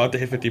who's about to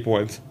hit 50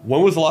 points.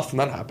 When was the last time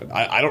that happened?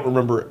 I don't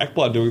remember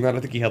Ekblad doing that. I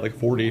think he had like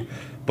 40.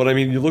 But I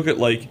mean, you look at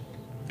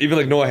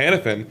even Noah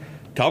Hannafin,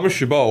 Thomas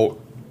Chabot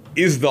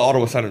is the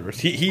Ottawa Senators.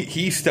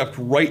 He stepped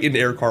right into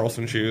Erik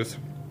Karlsson's shoes.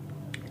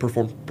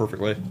 Performed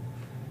perfectly.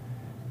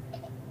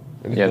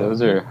 Yeah,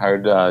 those are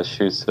hard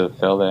shoes to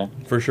fill there.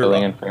 For sure.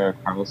 Filling in for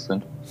Erik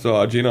Karlsson.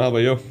 So, Gino, how about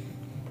you?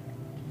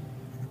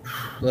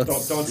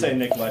 Don't say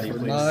Nick Leddy,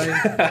 please.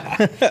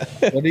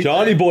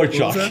 Johnny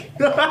Boychuk.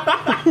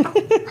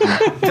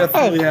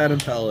 Definitely Adam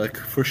Pelech,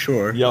 for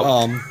sure.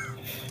 Yep.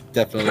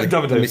 Definitely.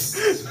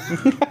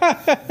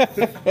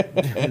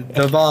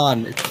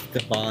 Devon,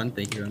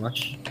 thank you very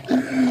much.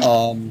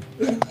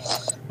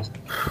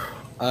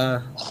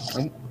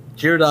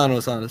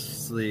 Giordano's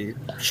honestly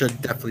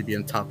should definitely be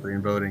in top 3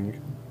 in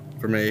voting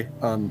for me.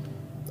 I'm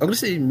going to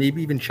say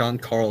maybe even John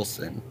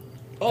Carlson.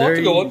 Oh, that's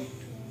a good one.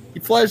 He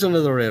flies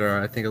under the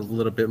radar, I think, a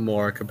little bit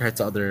more compared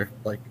to other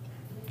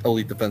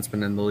elite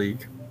defensemen in the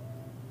league.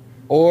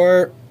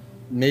 Or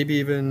maybe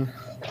even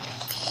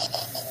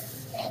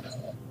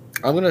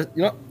I'm gonna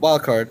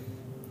wild card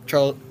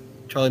Charlie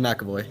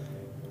McAvoy.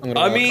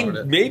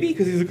 Maybe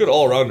because he's a good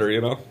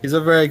all-rounder, He's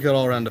a very good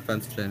all-round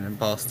defenseman in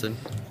Boston.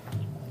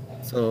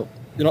 So,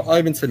 I'll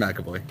even say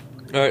McAvoy.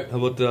 All right,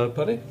 how about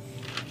Putty?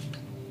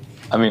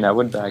 I mean, I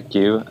would back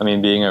you. I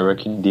mean, being a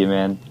rookie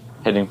D-man,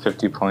 hitting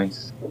 50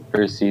 points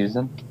per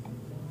season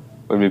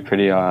would be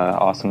pretty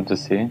awesome to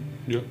see.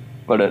 Yeah.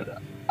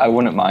 But I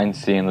wouldn't mind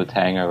seeing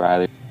Letang or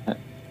Riley.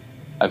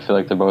 I feel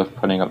like they're both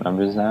putting up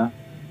numbers now.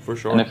 For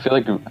sure. And I feel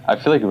like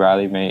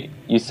Riley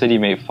you said he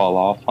may fall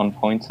off on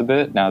points a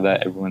bit now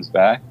that everyone's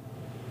back.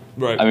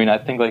 Right. I mean, I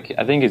think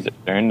he's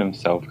earned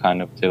himself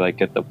kind of to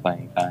get the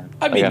playing time.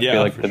 I mean,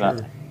 feel like for they're sure.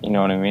 not, you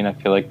know what I mean? I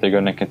feel like they're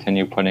going to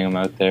continue putting him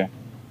out there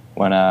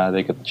when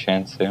they get the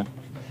chance to.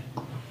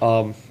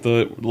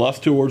 The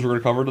last 2 awards we're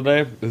going to cover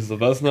today is the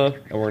Vezina,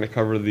 and we're going to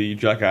cover the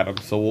Jack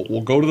Adams. So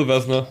we'll go to the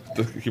Vezina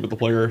to keep with the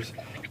players.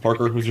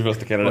 Parker, who's your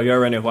Vezina candidate? Well, you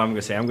already know who I'm going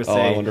to say. I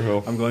wonder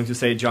who. I'm going to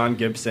say John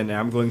Gibson, and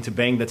I'm going to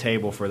bang the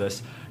table for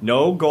this.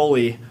 No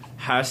goalie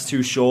has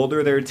to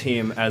shoulder their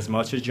team as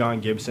much as John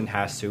Gibson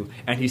has to,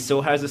 and he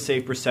still has a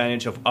save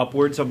percentage of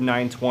upwards of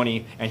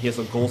 920, and he has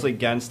a goals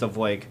against of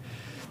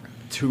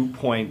 2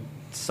 point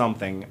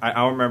something. I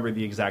don't remember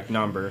the exact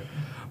number,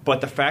 but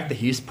the fact that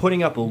he's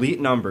putting up elite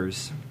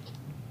numbers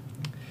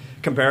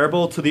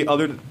comparable to the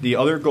other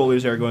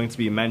goalies that are going to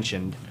be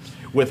mentioned,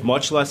 with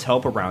much less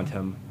help around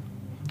him,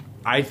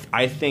 I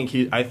think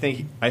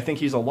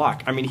he's a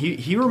lock. I mean,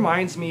 he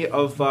reminds me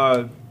of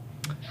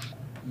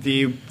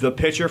the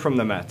pitcher from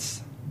the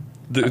Mets,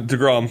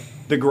 DeGrom.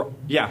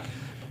 Yeah,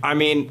 I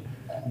mean,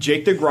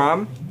 Jake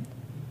DeGrom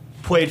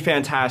played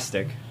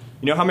fantastic.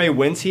 You know how many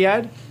wins he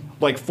had?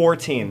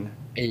 14.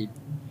 8.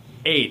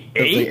 8.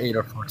 It was like 8? 8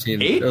 or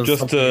 14. Eight? It was Just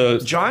something to-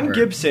 John absurd.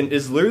 Gibson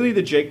is literally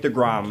the Jake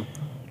DeGrom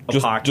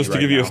of hockey Just to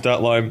right give you now. a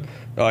stat line,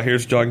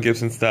 here's John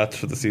Gibson's stats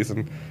for the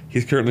season.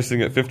 He's currently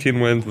sitting at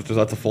 15 wins, which is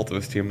that's a fault of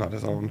his team, not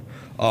his own.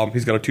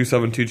 He's got a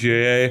 2.72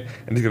 GAA,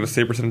 and he's got a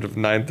save percentage of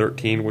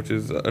 913, which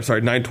is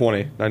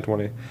 920.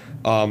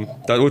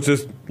 That which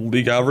is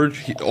league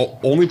average.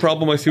 Only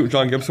problem I see with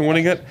John Gibson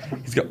winning it,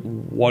 he's got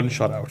one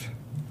shutout.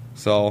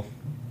 So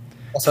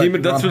Also,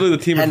 that's really the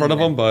team in front of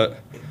him, but.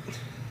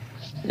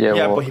 Yeah,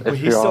 Yeah, well, but if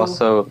he's you're still-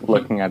 also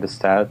looking at his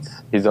stats,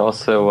 he's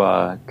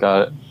also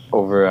got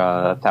over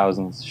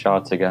 1,000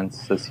 shots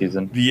against this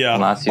season. Yeah,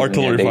 And last season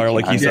artillery he had fire,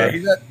 like he 1,800. said. Yeah,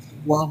 he's at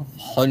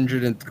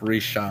 1,203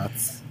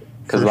 shots.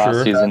 Because For last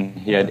sure. season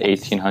he had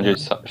 1,800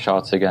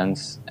 shots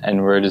against,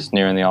 and we're just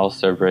nearing the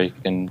All-Star break,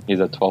 and he's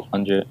at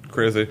 1,200.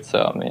 Crazy.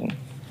 So, I mean,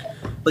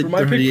 Like For my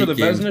pick for the 38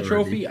 games Vezina already.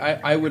 Trophy,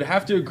 I would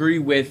have to agree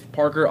with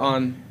Parker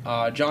on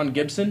John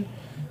Gibson.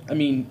 I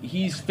mean,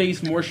 he's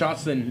faced more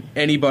shots than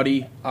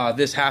anybody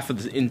this half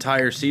of the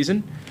entire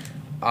season.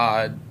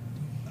 I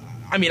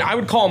mean, I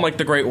would call him like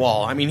the Great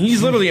Wall. I mean,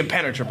 he's literally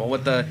impenetrable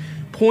with the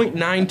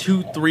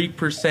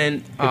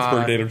 .923%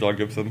 Pittsburgh native John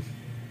Gibson.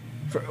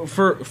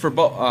 for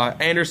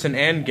both Anderson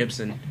and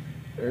Gibson.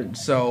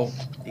 So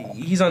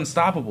he's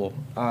unstoppable.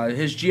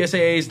 His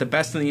GSAA is the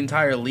best in the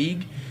entire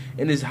league,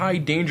 and his high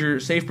danger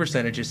save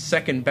percentage is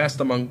second best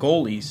among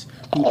goalies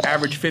who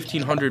average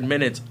 1,500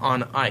 minutes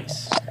on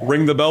ice.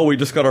 Ring the bell. We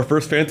just got our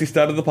first fancy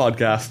stat of the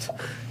podcast.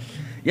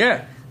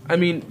 Yeah, I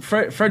mean,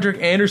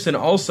 Frederick Anderson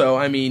also,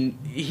 I mean,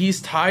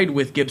 he's tied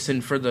with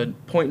Gibson for the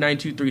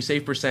 .923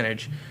 save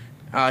percentage.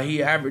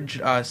 He averaged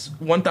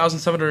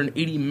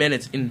 1,780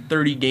 minutes in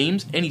 30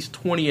 games, and he's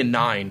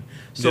 20-9.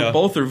 So Yeah.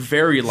 both are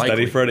very likely.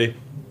 Steady Freddy.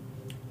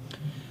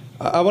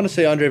 I want to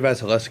say Andre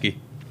Vasilevsky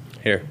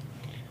here.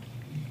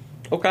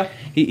 Okay.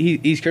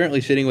 He's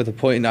currently sitting with a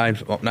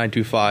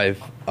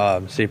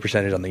 .925 save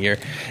percentage on the year,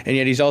 and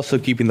yet he's also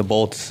keeping the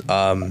Bolts.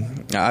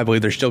 I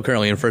believe they're still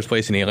currently in first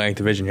place in the Atlantic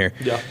Division here.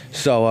 Yeah.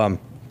 So,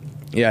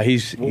 yeah,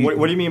 he's.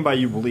 What do you mean by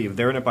you believe?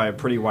 They're in it by a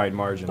pretty wide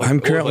margin. I'm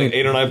currently. Like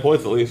 8 or 9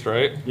 points at least,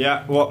 right?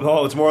 Yeah,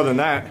 well, it's more than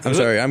that. I'm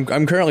sorry. I'm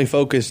currently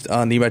focused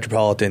on the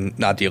Metropolitan,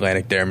 not the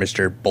Atlantic. There,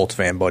 Mr. Bolts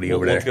fan buddy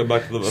over there. Let's get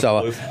back to the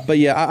So, boys. but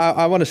yeah,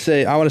 I want to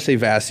say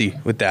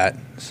Vasi with that.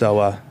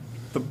 So,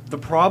 The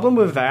problem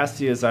with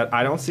Vasti is that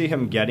I don't see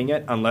him getting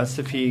it unless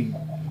if he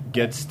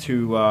gets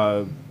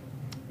to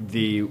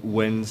the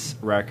wins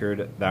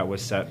record that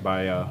was set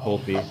by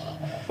Holtby.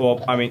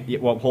 Well, I mean,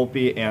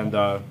 Holtby and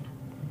oh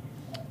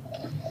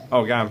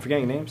god, I'm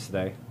forgetting names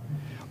today.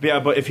 But yeah,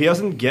 but if he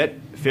doesn't get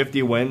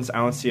 50 wins, I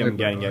don't see him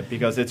getting it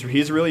because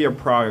he's really a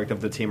product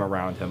of the team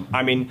around him.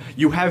 I mean,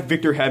 you have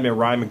Victor Hedman and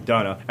Ryan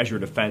McDonough as your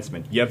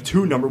defensemen. You have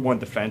two number one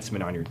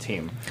defensemen on your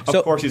team.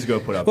 Of course, he's going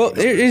to put up. well,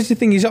 here's the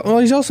thing. He's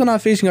also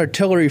not facing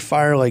artillery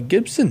fire like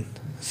Gibson.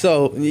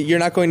 So you're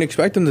not going to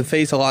expect him to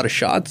face a lot of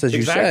shots, as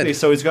Exactly. you said.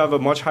 So he's got to have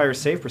a much higher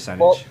save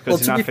percentage Well, because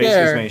he's to not be facing as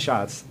fair- many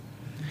shots.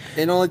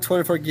 In only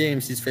 24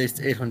 games, he's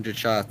faced 800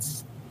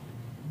 shots.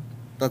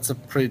 That's a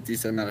pretty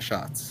decent amount of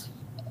shots.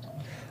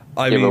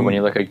 I yeah, mean, but when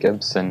you look at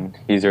Gibson,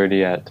 he's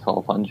already at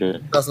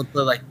 1,200. Doesn't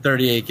play like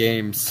 38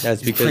 games.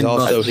 That's He's because playing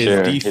also most- his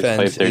Sure, he's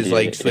defense played is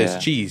like 38, Swiss yeah.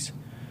 cheese.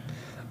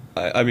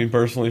 I mean,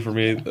 personally, for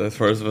me, as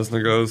far as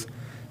Vezina goes,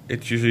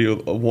 it's usually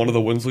one of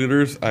the wins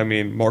leaders. I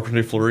mean,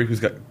 Marc-Andre Fleury, who's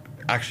got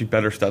actually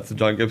better stats than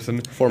John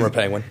Gibson. Former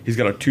Penguin. He's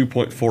got a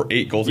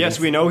 2.48 goals Yes, against.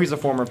 we know he's a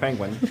former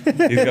Penguin. He's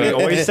We got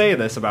always say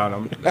this about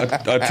him.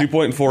 a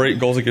 2.48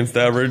 goals against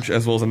average,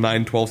 as well as a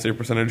 912 save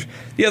percentage.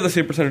 Yeah, the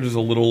save percentage is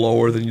a little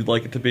lower than you'd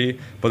like it to be,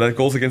 but that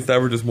goals against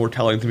average is more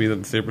telling to me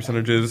than the save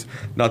percentage is.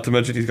 Not to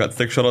mention, he's got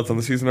 6 shutouts on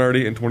the season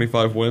already and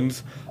 25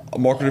 wins.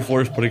 Marc-Andre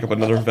Fleury is putting up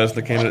another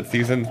Vezina candidate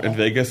season in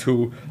Vegas,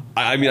 who,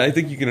 I mean, I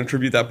think you can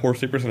attribute that poor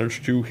save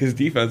percentage to his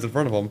defense in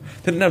front of him.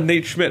 They didn't have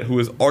Nate Schmidt, who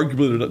is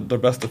arguably their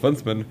best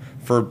defenseman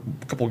for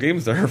a couple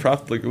games there, for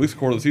like at least a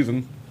quarter of the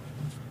season.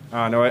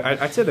 No,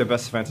 I'd say their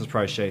best defense is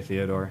probably Shea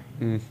Theodore.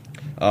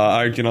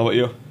 Eric, you know about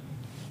you? You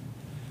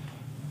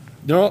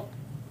know what?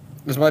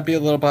 This might be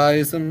a little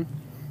biased. Oh,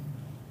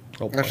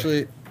 boy.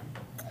 Actually,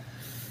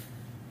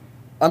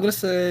 I'm going to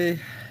say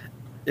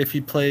if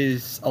he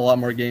plays a lot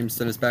more games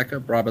than his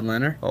backup, Robin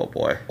Lehner. Oh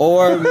boy.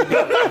 Or maybe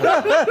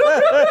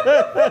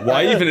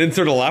Why even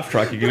insert a laugh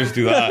track? You can just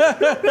do that.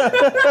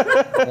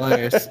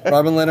 Hilarious.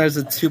 Robin Lehner is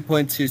a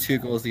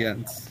 2.22 goals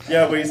against.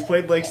 Yeah, but he's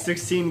played like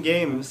 16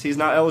 games. He's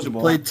not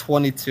eligible. Played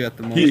 22 at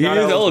the moment. He is not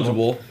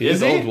eligible. He is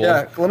Is he? eligible.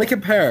 Yeah, let me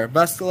compare.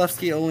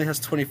 Vasilevsky only has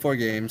 24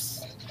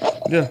 games.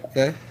 Yeah.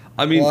 Okay.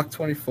 I mean, Block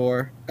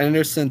 24.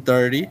 Anderson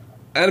 30. and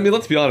I mean,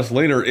 let's be honest.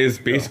 Lehner is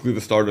basically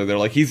the starter there.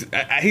 Like he's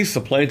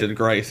supplanted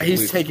Grice. at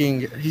He's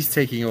least,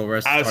 taking over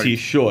as as he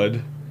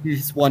should.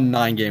 He's won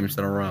 9 games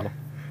in a row.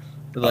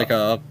 With like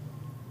a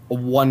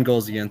 1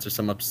 goals against or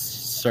some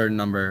absurd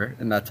number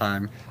in that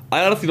time.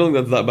 I honestly don't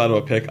think that's that bad of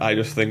a pick. I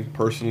just think,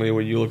 personally,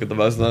 when you look at the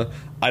Vezina,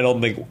 I don't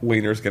think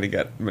Lehner's going to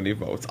get many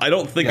votes. I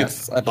don't think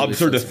Yes, I it's believe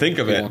absurd so, to think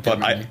of he it, won't but get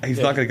many. he's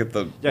not going to get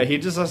the... Yeah, he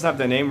just doesn't have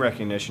the name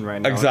recognition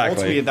right now. Exactly.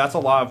 Ultimately, that's a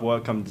lot of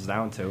what it comes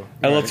down to.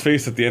 And let's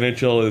face it, the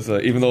NHL is,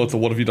 even though it's a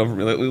what have you done for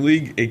me lately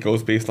league, it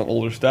goes based on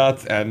older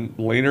stats, and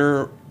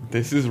Lehner,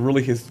 this is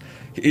really his...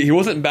 He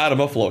wasn't bad in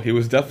Buffalo. He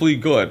was definitely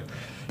good,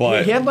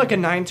 but... He had like a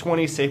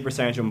 920 save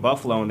percentage in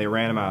Buffalo, and they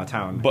ran him out of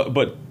town. But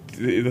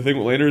the thing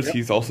with Lehner is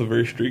he's also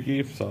very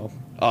streaky, so...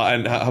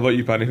 and how about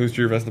you, Penny? Who's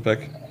your Vezina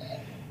pick?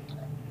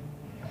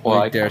 Well,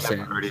 Like I dare kind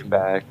of say. already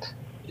backed.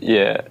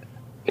 Yeah,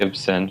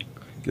 Gibson.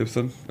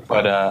 Gibson?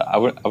 But I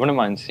wouldn't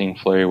mind seeing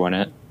Fleury win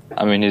it.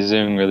 I mean, he's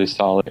doing really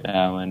solid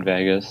now in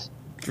Vegas.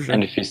 For sure.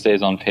 And if he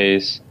stays on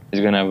pace, he's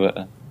going to have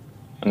an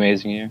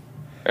amazing year.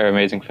 Or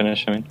amazing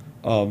finish, I mean.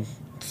 And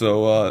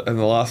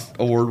the last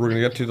award we're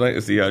going to get to tonight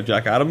is the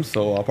Jack Adams.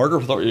 So, Parker,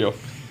 we'll start with you.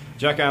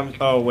 Jack Adams.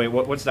 Oh wait,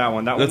 what's that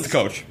one? That's one's- the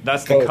coach.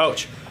 That's the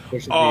coach.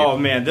 Oh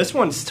man, this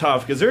one's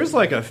tough because there's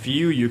like a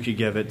few you could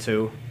give it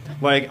to.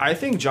 Like I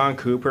think John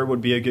Cooper would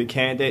be a good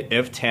candidate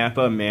if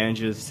Tampa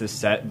manages to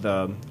set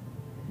the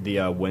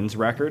wins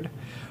record.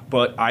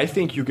 But I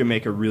think you can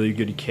make a really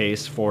good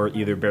case for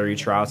either Barry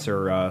Trotz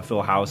or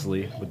Phil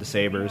Housley with the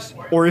Sabres,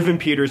 or even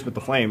Peters with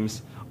the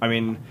Flames. I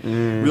mean,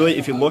 really,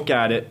 if you look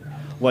at it,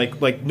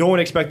 like no one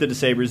expected the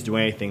Sabres to do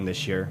anything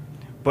this year.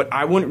 But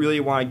I wouldn't really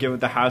want to give it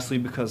to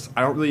Housley because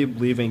I don't really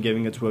believe in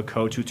giving it to a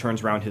coach who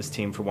turns around his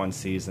team for one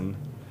season.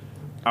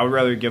 I would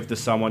rather give it to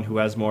someone who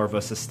has more of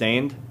a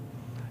sustained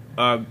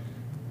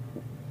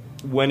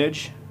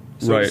winnage,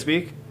 so Right. to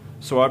speak.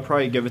 So I'd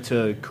probably give it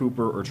to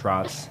Cooper or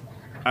Trotz.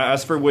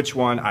 As for which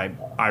one,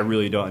 I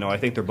really don't know. I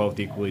think they're both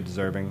equally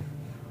deserving.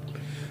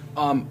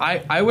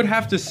 I would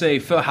have to say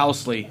Phil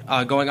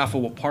Housley, going off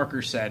of what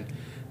Parker said.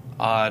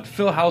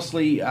 Phil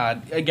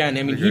Housley, again,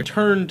 I mean, he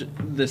turned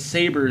the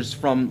Sabres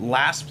from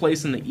last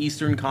place in the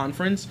Eastern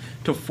Conference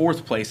to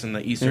fourth place in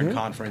the Eastern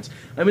Conference.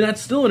 I mean,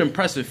 that's still an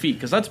impressive feat,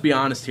 because let's be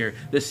honest here,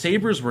 the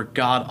Sabres were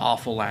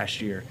god-awful last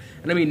year.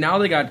 And I mean, now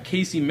they got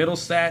Casey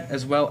Middlestat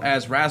as well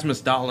as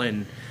Rasmus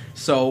Dahlin,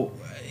 so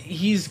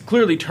he's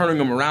clearly turning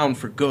them around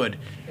for good.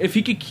 If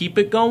he could keep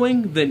it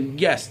going, then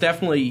yes,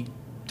 definitely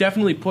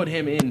put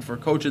him in for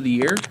Coach of the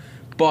Year.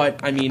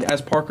 But, I mean,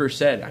 as Parker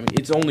said, I mean,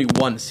 it's only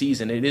one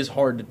season. It is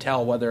hard to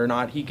tell whether or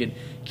not he could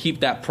keep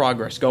that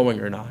progress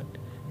going or not.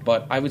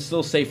 But I would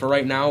still say for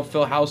right now,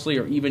 Phil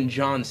Housley or even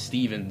John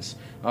Stevens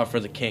for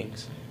the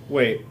Kings.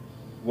 Wait,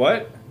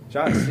 what?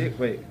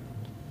 Wait.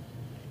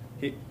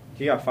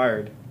 He got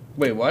fired.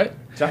 Wait, what?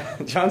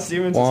 John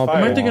Stevens Well, is Am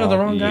I fired. thinking of the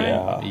wrong guy?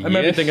 Yeah. I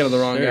might be Yes, thinking of the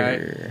wrong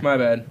sir. guy. My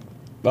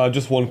bad.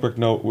 Just one quick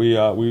note.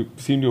 We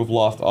seem to have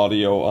lost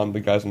audio on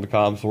the guys on the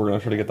comm, so we're going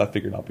to try to get that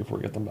figured out before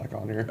we get them back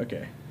on here.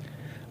 Okay.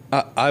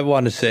 I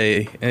want to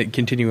say,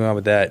 continuing on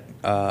with that,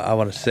 I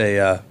want to say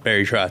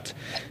Barry Trotz,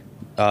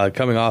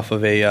 coming off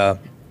of a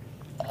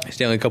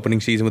Stanley Cup winning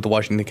season with the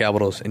Washington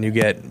Capitals, and you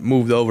get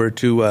moved over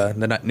to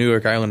the New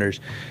York Islanders,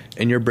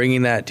 and you're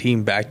bringing that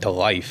team back to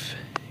life.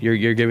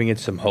 You're giving it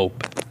some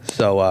hope.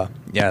 So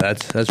yeah,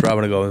 that's where I'm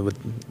going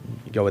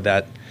to go with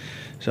that.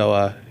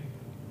 So,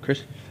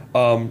 Chris.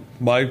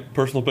 My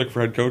personal pick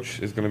for head coach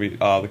is going to be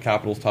the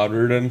Capitals' Todd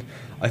Reirden.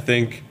 I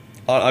think,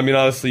 I mean,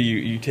 honestly,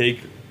 you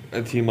take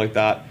a team like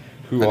that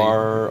who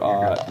are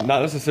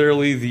not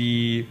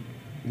necessarily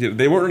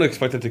they weren't really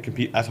expected to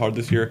compete as hard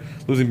this year.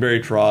 Losing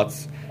Barry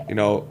Trotz,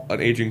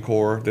 an aging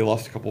core. They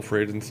lost a couple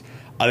free agents.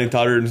 I think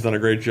Todd Reirden's done a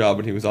great job,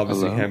 and he was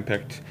obviously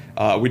handpicked.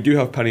 We do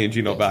have Penny and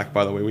Gino back,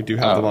 by the way. We do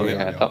have them on the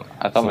audio.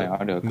 I thought my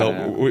audio cut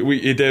out. No,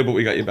 it did, but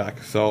we got you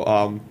back. So,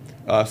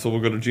 so we'll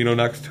go to Gino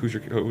next. Who's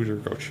your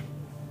coach?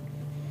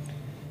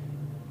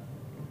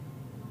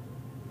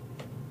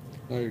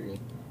 Oh, you're good.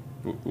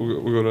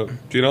 We'll go to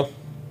Gino.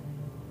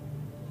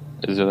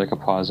 Is there like a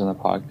pause in the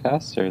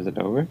podcast, or is it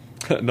over?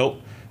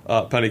 Nope.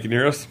 Penny, can you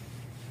hear us?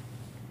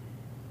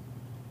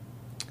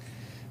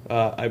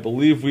 I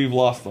believe we've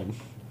lost them.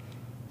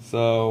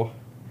 So,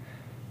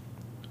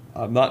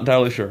 I'm not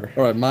entirely sure.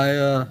 All right,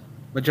 my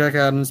Jack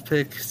Adams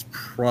pick is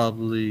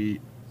probably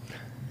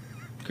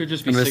Could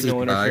just be And this is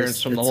signal interference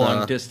nice. from the It's,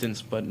 long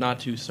distance, but not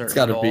too certain. it's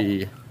got at to all.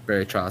 be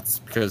Barry Trotz,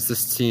 because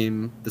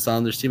this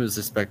Islanders team is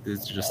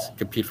expected to just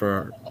compete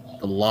for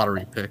the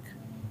lottery pick.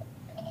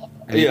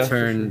 And Yeah, he for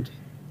turned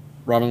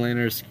Robin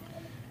Lehner's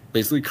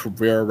basically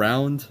career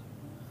around.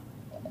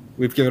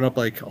 We've given up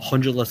like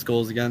 100 less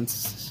goals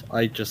against.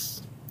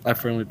 I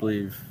firmly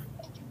believe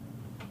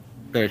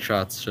Barry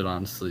Trotz should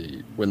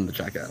honestly win the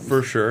Jack Adams.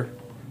 For sure.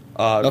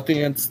 Nothing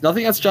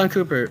against John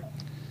Cooper,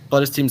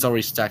 but his team's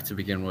already stacked to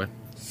begin with.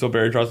 So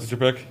Barry Trotz is your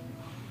pick?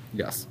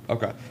 Yes.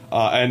 Okay.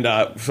 And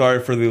sorry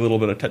for the little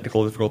bit of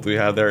technical difficulty we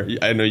had there.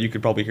 I know you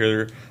could probably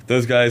hear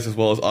those guys as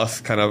well as us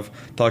kind of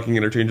talking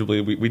interchangeably.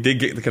 We did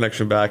get the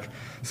connection back,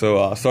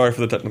 so sorry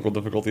for the technical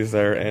difficulties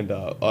there. And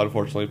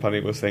unfortunately,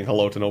 Penny was saying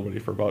hello to nobody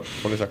for about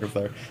 20 seconds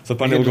there. So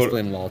Penny will You can go. just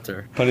blame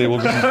Walter. Penny will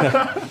go.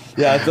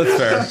 Yeah, that's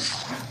fair.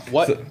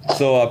 What?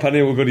 So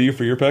Penny will go to you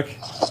for your pick.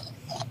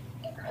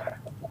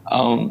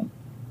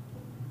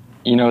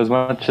 As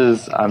much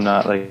as I'm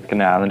not like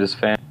an Islanders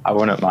fan, I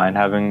wouldn't mind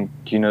having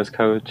Geno's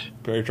coach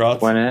Barry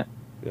Trotz. win it.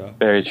 Yeah.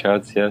 Barry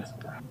Trotz, yes.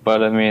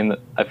 But I mean,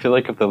 I feel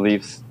like if the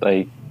Leafs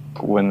like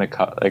win the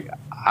cup, like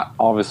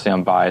obviously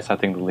I'm biased. I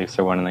think the Leafs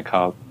are winning the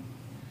cup.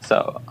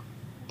 So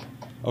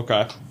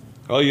Okay.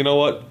 Well, you know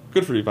what?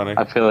 Good for you, Penny.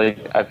 I feel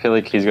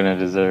like he's going to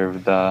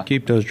deserve the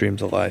Keep those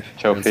dreams alive.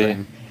 trophy.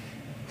 Insane.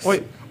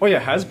 Wait, oh yeah,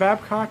 has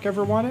Babcock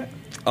ever won it?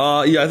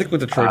 Yeah, I think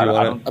with Detroit I he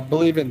won don't- it. I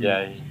believe in.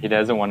 Yeah, he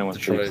hasn't won it with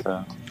Detroit. Leafs,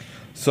 so.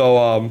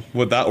 So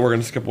with that, we're going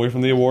to skip away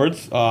from the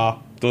awards.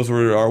 Those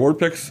were our award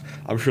picks.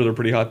 I'm sure they're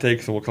pretty hot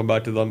takes, and we'll come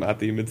back to them at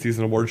the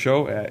mid-season award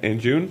show in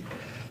June.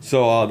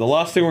 So the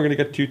last thing we're going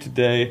to get to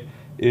today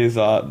is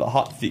the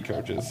hot seat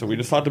coaches. So we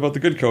just talked about the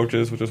good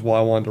coaches, which is why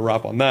I wanted to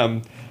wrap on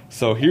them.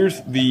 So here's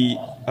in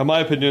my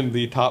opinion,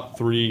 the top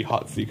 3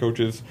 hot seat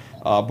coaches.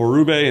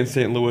 Berube in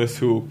St. Louis,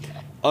 who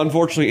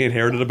unfortunately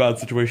inherited a bad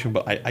situation,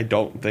 but I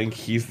don't think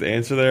he's the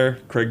answer there.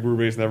 Craig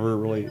Berube's never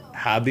really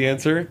had the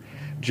answer.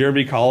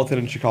 Jeremy Colleton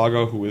in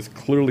Chicago, who is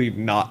clearly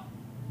not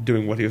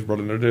doing what he was brought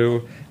in to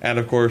do. And,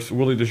 of course,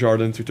 Willie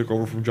Desjardins, who took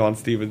over from John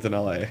Stevens in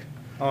L.A.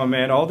 Oh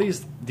man, all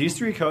these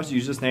 3 coaches you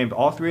just named,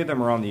 all 3 of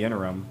them are on the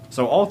interim.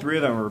 So all 3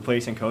 of them are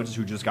replacing coaches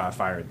who just got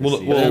fired this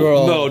season. They were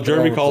all- No, they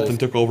Jeremy were all Colleton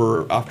took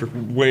over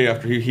way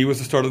after he was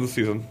the start of the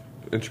season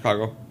in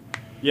Chicago.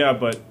 Yeah,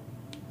 but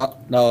but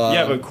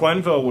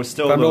Quenneville was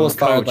still Quenneville the was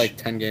fired coach. like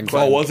 10 games.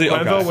 Oh, was he?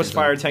 Quenneville Okay. was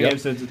fired 10 Yep.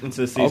 games into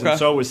the season. Okay.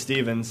 So was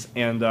Stevens,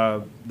 and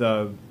the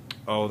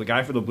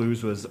guy for the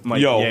Blues was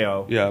Mike Yeo.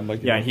 Yeo. Yeah,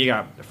 Mike Yeo. and he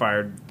got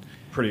fired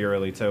pretty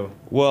early too.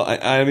 Well,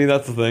 I mean,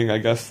 that's the thing. I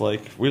guess,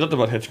 like, we talked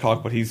about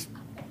Hitchcock, but he's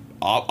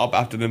up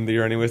after them the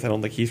year anyways. I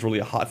don't think he's really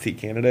a hot seat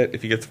candidate.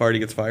 If he gets fired, he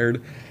gets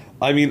fired.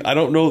 I mean, I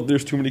don't know if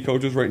there's too many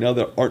coaches right now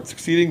that aren't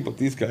succeeding, but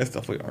these guys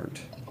definitely aren't.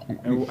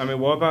 And, I mean,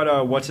 what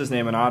about what's his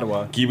name in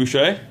Ottawa? Guy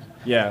Boucher?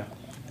 Yeah,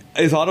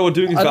 Is Ottawa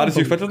doing as I bad don't as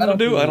you believe- expected them to I don't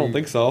do? I don't believe-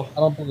 think so. I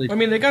don't believe. I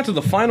mean, they got to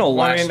the final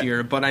Well, I last mean-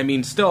 year, but I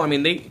mean, still, I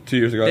mean, they 2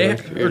 years ago, I they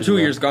think. or 2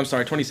 years ago. I'm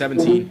sorry,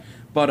 2017.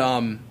 But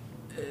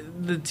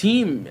the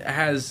team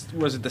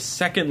was it the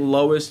second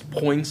lowest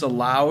points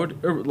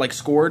allowed or like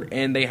scored,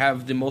 and they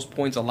have the most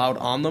points allowed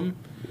on them.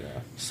 Yeah.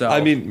 So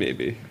I mean,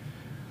 maybe.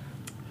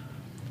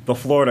 the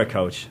Florida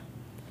coach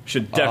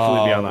should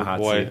definitely be on the hot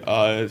boy.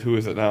 seat. Who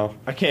is it now?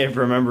 I can't even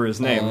remember his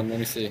name. Let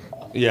me see.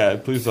 Yeah,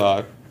 please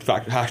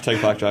hashtag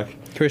fact check.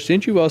 Chris,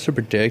 didn't you also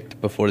predict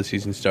before the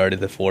season started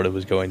that Florida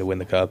was going to win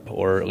the Cup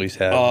or at least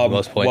have the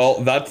most points?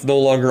 Well, that's no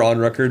longer on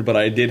record, but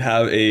I did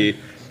have a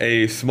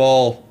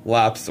small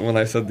lapse when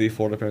I said the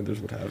Florida Panthers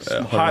would have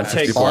Hot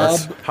 160 take,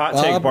 points. hot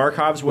take.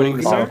 Barkov's winning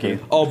the Selke.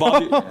 Oh,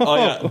 Bobby. Oh,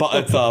 yeah.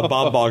 It's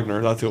Bob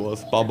Bogner. That's who it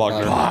was. Bob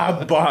Bogner.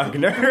 Bob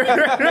Bogner.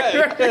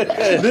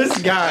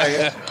 This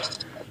guy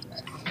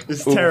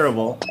is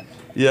terrible.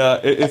 Yeah,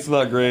 it's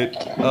not great.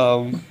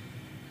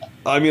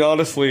 I mean,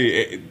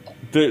 honestly,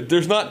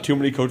 there's not too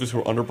many coaches who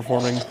are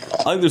underperforming.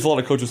 I think there's a lot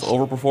of coaches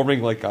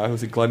overperforming, like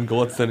who's it, Glenn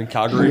Gulletson in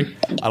Calgary.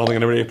 I don't think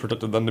anybody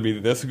predicted them to be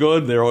this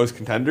good. They're always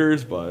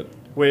contenders, but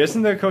Wait,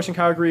 isn't the coach in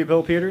Calgary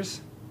Bill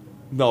Peters?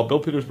 no, Bill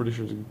Peters pretty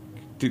sure.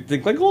 Did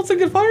Glenn Gulletson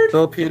get fired?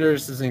 Bill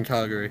Peters is in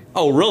Calgary.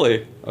 Oh,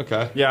 really?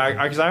 Okay.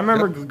 Yeah, because I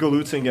remember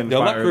Galutsin getting Yeah,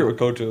 I'm not fired. great with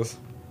coaches.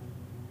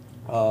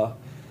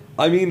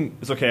 I mean,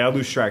 It's okay, I'll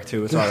lose track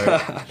too. It's all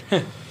right.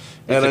 it's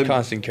and a I,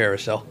 constant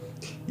carousel.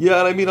 yeah,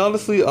 and I mean,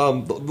 honestly, the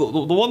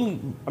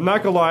one I'm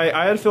not gonna lie.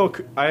 I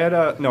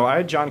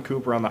had John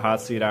Cooper on the hot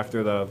seat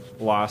after the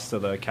loss to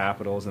the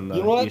Capitals in the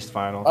You know what? East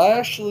Final.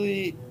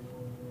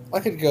 I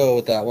could go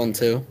with that one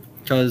too,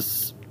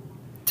 because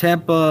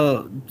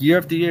Tampa year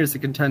after year is a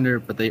contender,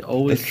 but they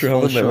always that's true. I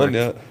fall won that one,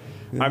 short.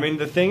 yeah. I mean,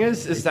 the thing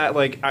is that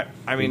like I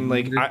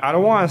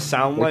don't want to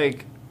sound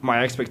like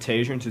my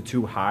expectations are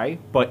too high,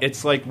 but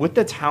it's like with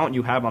the talent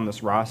you have on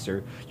this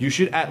roster, you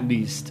should at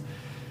least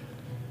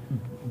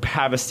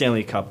have a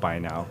Stanley Cup by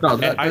now. No,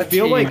 And I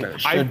feel like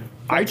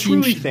I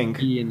truly think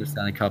be in the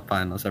Stanley Cup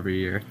Finals every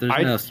year. There's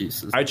no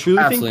excuses. I truly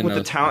Absolutely think with no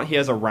the talent he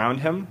has around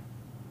him,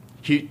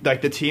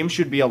 the team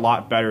should be a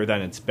lot better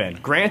than it's been.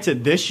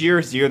 Granted, this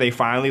year's year they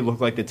finally look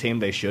like the team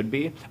they should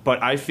be,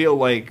 but I feel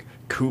like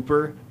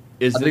Cooper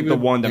isn't think the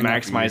we- one to in every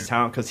maximize year.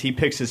 talent because he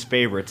picks his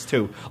favorites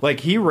too. Like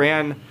he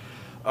ran,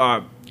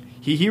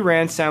 he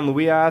ran San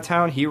Luis out of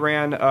town. He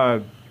ran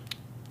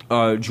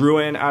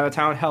Druin out of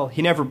town. Hell,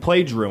 he never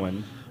played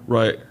Druin.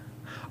 Right.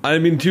 I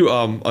mean, too,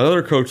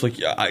 another coach, like,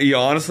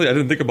 honestly, I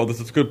didn't think about this.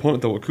 It's a good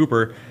point, though, with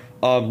Cooper.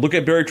 Look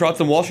at Barry Trotz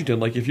in Washington.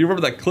 Like, if you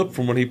remember that clip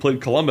from when he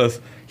played Columbus,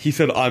 he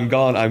said, I'm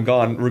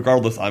gone,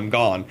 regardless, I'm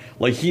gone.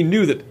 Like, he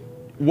knew that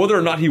whether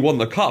or not he won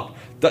the cup,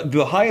 that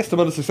the highest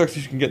amount of success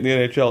you can get in the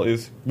NHL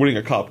is winning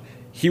a cup.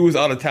 He was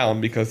out of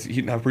town because he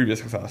didn't have previous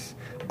success.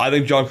 I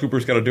think John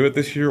Cooper's got to do it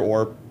this year,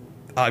 or,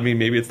 I mean,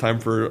 maybe it's time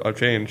for a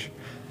change.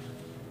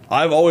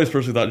 I've always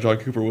personally thought John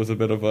Cooper was a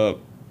bit of a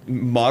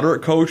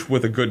moderate coach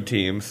with a good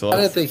team. So I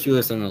didn't think he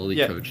was an elite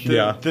coach.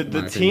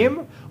 The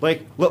team,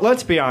 like,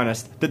 let's be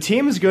honest, the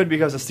team is good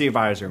because of Steve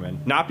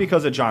Yzerman, not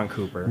because of John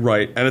Cooper.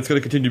 right, and it's going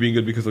to continue being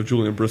good because of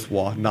Julian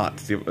Brisebois, not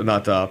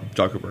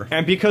John Cooper.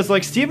 And because,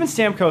 like, Steven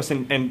Stamkos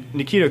and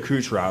Nikita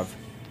Kucherov,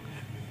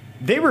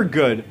 they were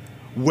good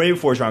way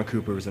before John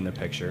Cooper was in the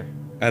picture.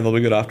 and they'll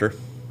be good after.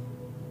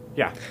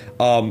 Yeah.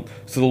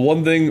 So the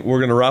one thing we're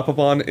going to wrap up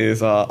on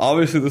is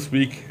obviously this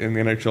week in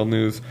the NHL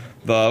news,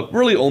 the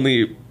really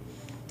only,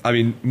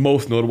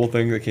 most notable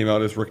thing that came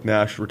out is Rick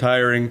Nash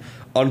retiring.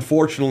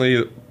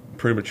 Unfortunately,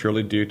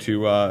 prematurely due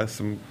to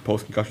some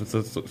post-concussion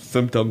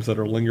symptoms that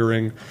are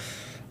lingering.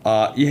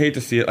 You hate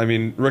to see it. I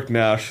mean, Rick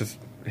Nash,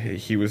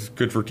 he was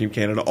good for Team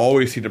Canada,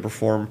 always seemed to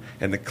perform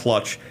in the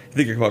clutch.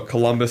 You think about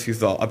Columbus,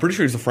 I'm pretty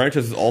sure he's the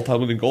franchise's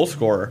all-time leading goal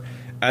scorer.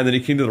 And then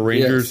he came to the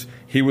Rangers, Yes.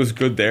 He was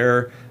good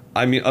there.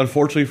 I mean,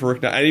 unfortunately for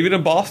Rick Nash, and even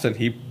in Boston,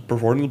 he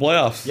performed in the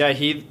playoffs. Yeah,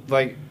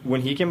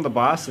 when he came to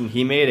Boston,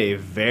 he made a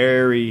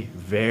very,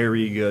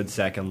 very good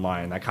second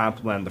line that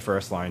complemented the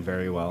first line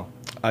very well.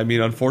 I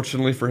mean,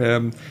 unfortunately for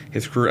him,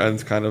 his career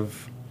ends kind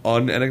of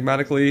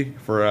unenigmatically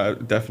for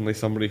definitely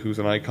somebody who's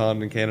an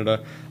icon in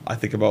Canada. I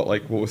think about,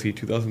 what was he,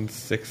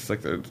 2006,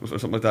 or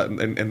something like that,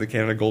 in the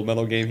Canada gold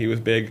medal game. He was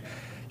big.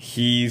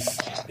 He's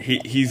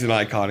an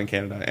icon in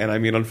Canada. And, I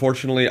mean,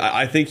 unfortunately,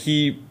 I think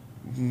he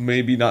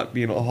maybe not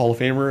being a Hall of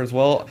Famer as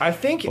well. I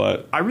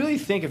really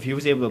think if he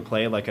was able to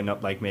play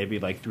maybe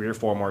 3 or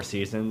 4 more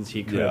seasons,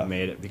 he could have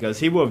made it, because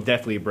he would have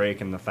definitely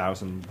broken the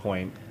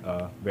 1,000-point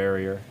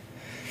barrier.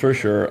 For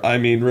sure. I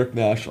mean, Rick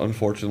Nash,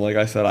 unfortunately,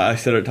 like I said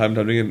it time and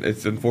time again,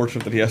 it's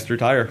unfortunate that he has to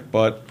retire.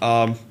 But,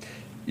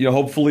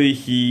 hopefully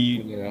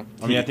he... Yeah.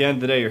 I mean, at the end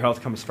of the day, your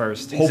health comes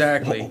first.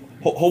 Exactly.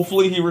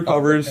 Hopefully he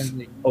recovers.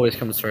 Always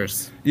comes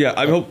first. Yeah,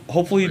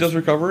 hopefully he does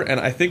recover. And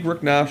I think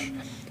Rick Nash,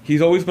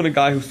 he's always been a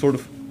guy who sort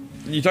of...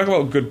 You talk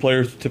about good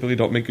players typically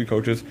don't make good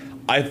coaches.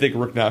 I think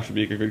Rick Nash would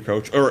be a good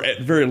coach, or at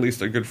very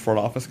least a good front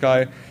office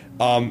guy.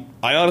 I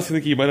honestly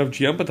think he might have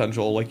GM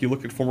potential. Like, you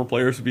look at former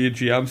players to be a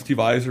GM, Steve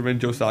Yzerman,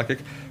 Joe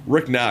Sakic.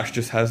 Rick Nash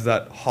just has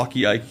that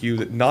hockey IQ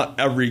that not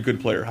every good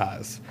player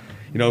has.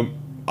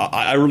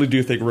 I really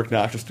do think Rick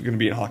Nash is going to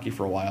be in hockey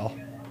for a while.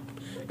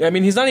 Yeah, I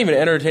mean, he's not even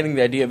entertaining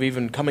the idea of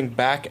even coming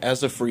back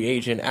as a free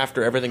agent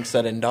after everything's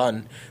said and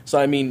done. So,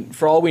 I mean,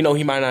 for all we know,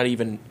 he might not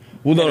even...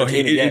 Well, no,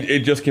 it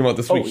just came out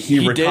this week.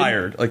 He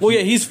retired.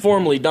 Did? He's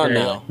formally done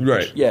now.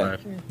 Right. Yeah.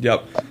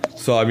 Yep.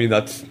 So,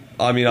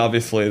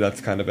 obviously,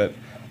 that's kind of it.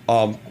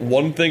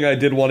 One thing I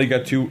did want to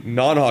get to,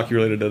 non-hockey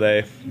related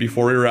today,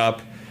 before we wrap,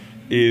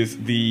 is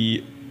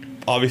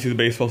obviously the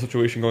baseball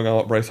situation going on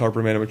with Bryce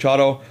Harper and Manny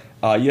Machado.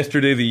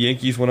 Yesterday, the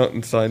Yankees went out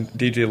and signed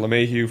DJ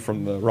LeMahieu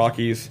from the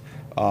Rockies,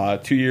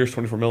 2 years,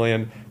 $24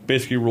 million.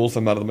 Basically rules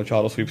them out of the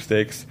Machado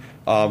sweepstakes.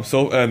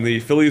 And the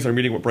Phillies are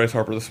meeting with Bryce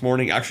Harper this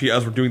morning. Actually,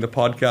 as we're doing the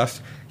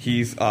podcast,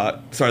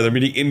 they're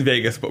meeting in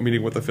Vegas, but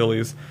meeting with the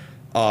Phillies.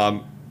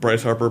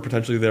 Bryce Harper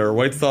potentially their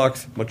White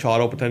Sox,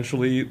 Machado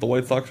potentially the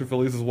White Sox or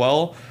Phillies as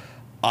well.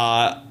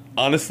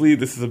 Honestly,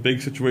 this is a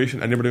big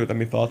situation. Anybody with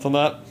any thoughts on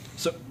that?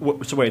 So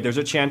wait, there's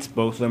a chance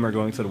both of them are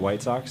going to the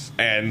White Sox?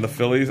 And the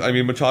Phillies? I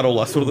mean, Machado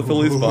less so to the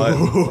Phillies,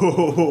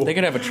 but... They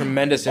could have a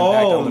tremendous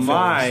impact on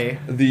the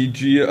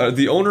Phillies.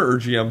 The owner or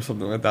GM,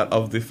 something like that,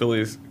 of the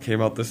Phillies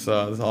came out this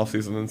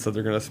offseason and said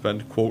they're going to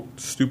spend, quote,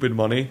 stupid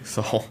money,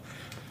 so...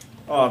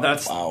 Oh,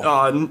 that's...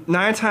 Wow.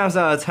 9 times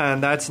out of 10,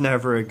 that's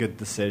never a good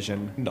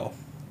decision. No.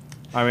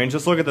 I mean,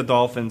 just look at the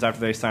Dolphins after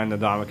they signed the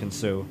Ndamukong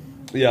Suh.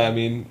 Yeah, I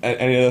mean,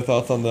 any other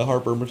thoughts on the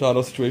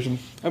Harper-Machado situation?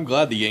 I'm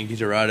glad the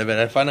Yankees are out of it.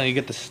 I finally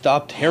get to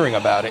stop hearing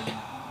about it.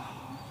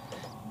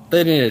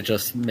 They need to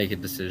just make a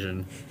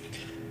decision.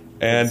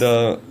 And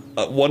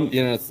one...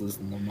 It's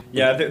losing them.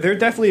 Yeah, they're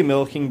definitely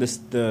milking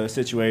the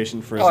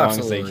situation for as long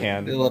as they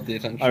can. They love the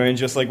attention. I mean,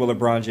 just like what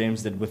LeBron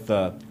James did with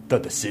the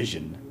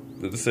decision.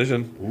 The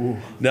decision. Ooh.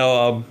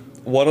 Now,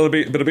 one other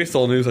bit of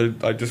baseball news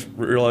I just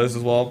realized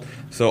as well.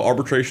 So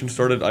arbitration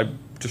started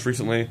just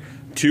recently.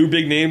 2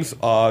 big names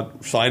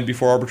signed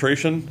before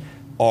arbitration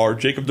are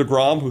Jacob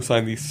deGrom, who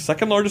signed the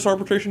second largest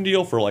arbitration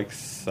deal for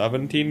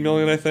 $17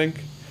 million, I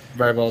think.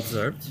 Very well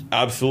deserved.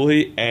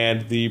 Absolutely.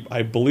 And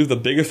I believe the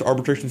biggest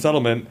arbitration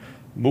settlement,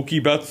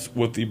 Mookie Betts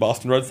with the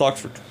Boston Red Sox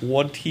for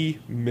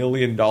 $20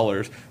 million.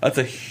 That's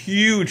a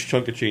huge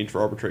chunk of change for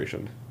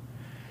arbitration.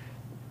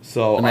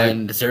 So The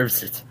man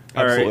deserves it.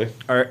 absolutely.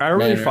 All right. I don't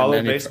really follow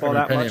Many- baseball every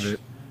that penny much. of it.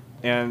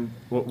 And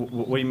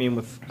what do you mean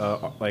with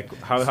how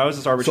is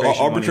this So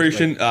arbitration?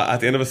 arbitration at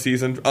the end of a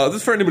season. This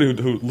is for anybody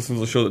who listens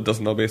to the show that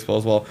doesn't know baseball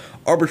as well.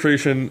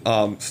 Arbitration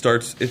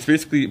starts. It's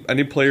basically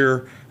any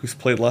player who's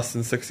played less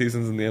than 6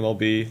 seasons in the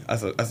MLB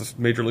as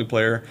a major league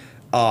player,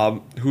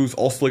 who's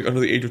also under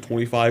the age of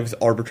 25 is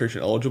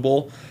arbitration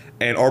eligible.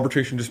 And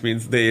arbitration just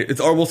means it's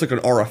almost like an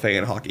RFA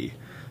in hockey.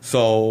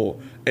 So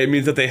it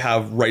means that they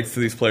have rights to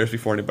these players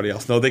before anybody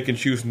else. Now they can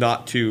choose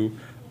not to.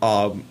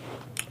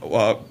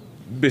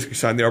 Basically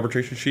sign the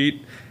arbitration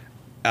sheet,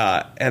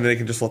 and they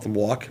can just let them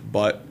walk.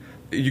 But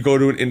you go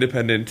to an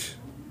independent,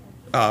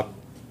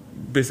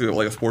 basically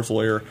like a sports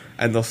lawyer,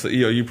 and they'll say,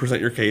 you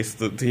present your case.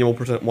 The team will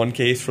present one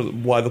case for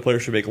why the player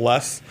should make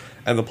less,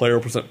 and the player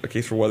will present a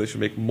case for why they should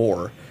make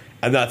more.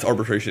 And that's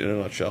arbitration in a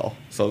nutshell.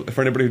 So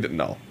for anybody who didn't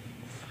know.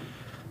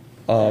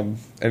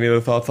 Any other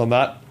thoughts on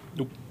that?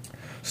 Nope.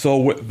 So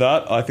with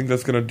that, I think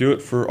that's going to do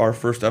it for our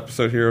first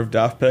episode here of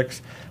Daft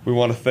Picks. We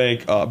want to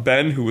thank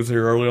Ben, who was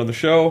here earlier on the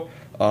show,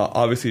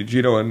 Obviously,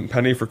 Gino and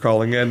Penny for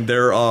calling in.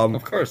 They're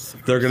Of course.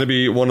 they're going to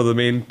be one of the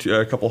main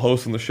couple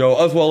hosts on the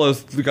show, as well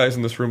as the guys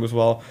in this room as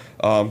well.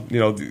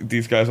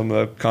 These guys on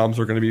the comms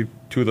are going to be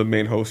two of the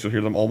main hosts. You'll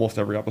hear them almost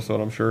every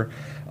episode, I'm sure,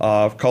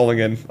 calling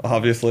in,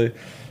 obviously.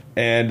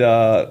 And,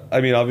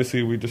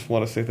 obviously, we just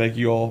want to say thank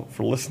you all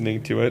for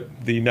listening to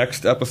it. The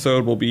next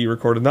episode will be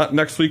recorded not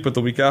next week, but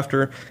the week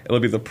after. It'll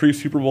be the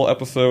pre-Super Bowl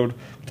episode,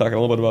 talking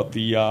a little bit about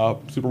the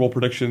Super Bowl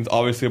predictions.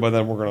 Obviously, by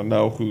then, we're going to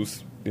know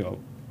who's,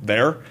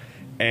 there.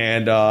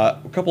 And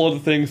a couple other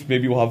things.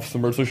 Maybe we'll have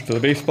some resolution to the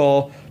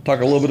baseball,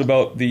 talk a little bit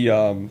about the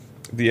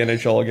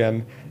NHL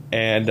again.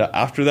 And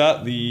after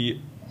that,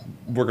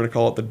 we're going to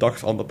call it the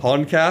Ducks on the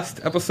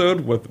Pondcast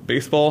episode with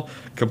baseball,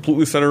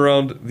 completely centered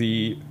around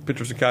the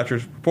pitchers and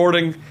catchers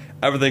reporting,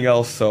 everything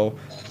else. So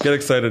get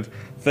excited.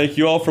 Thank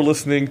you all for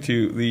listening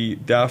to the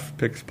Daft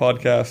Picks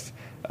podcast,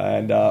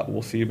 and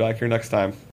we'll see you back here next time.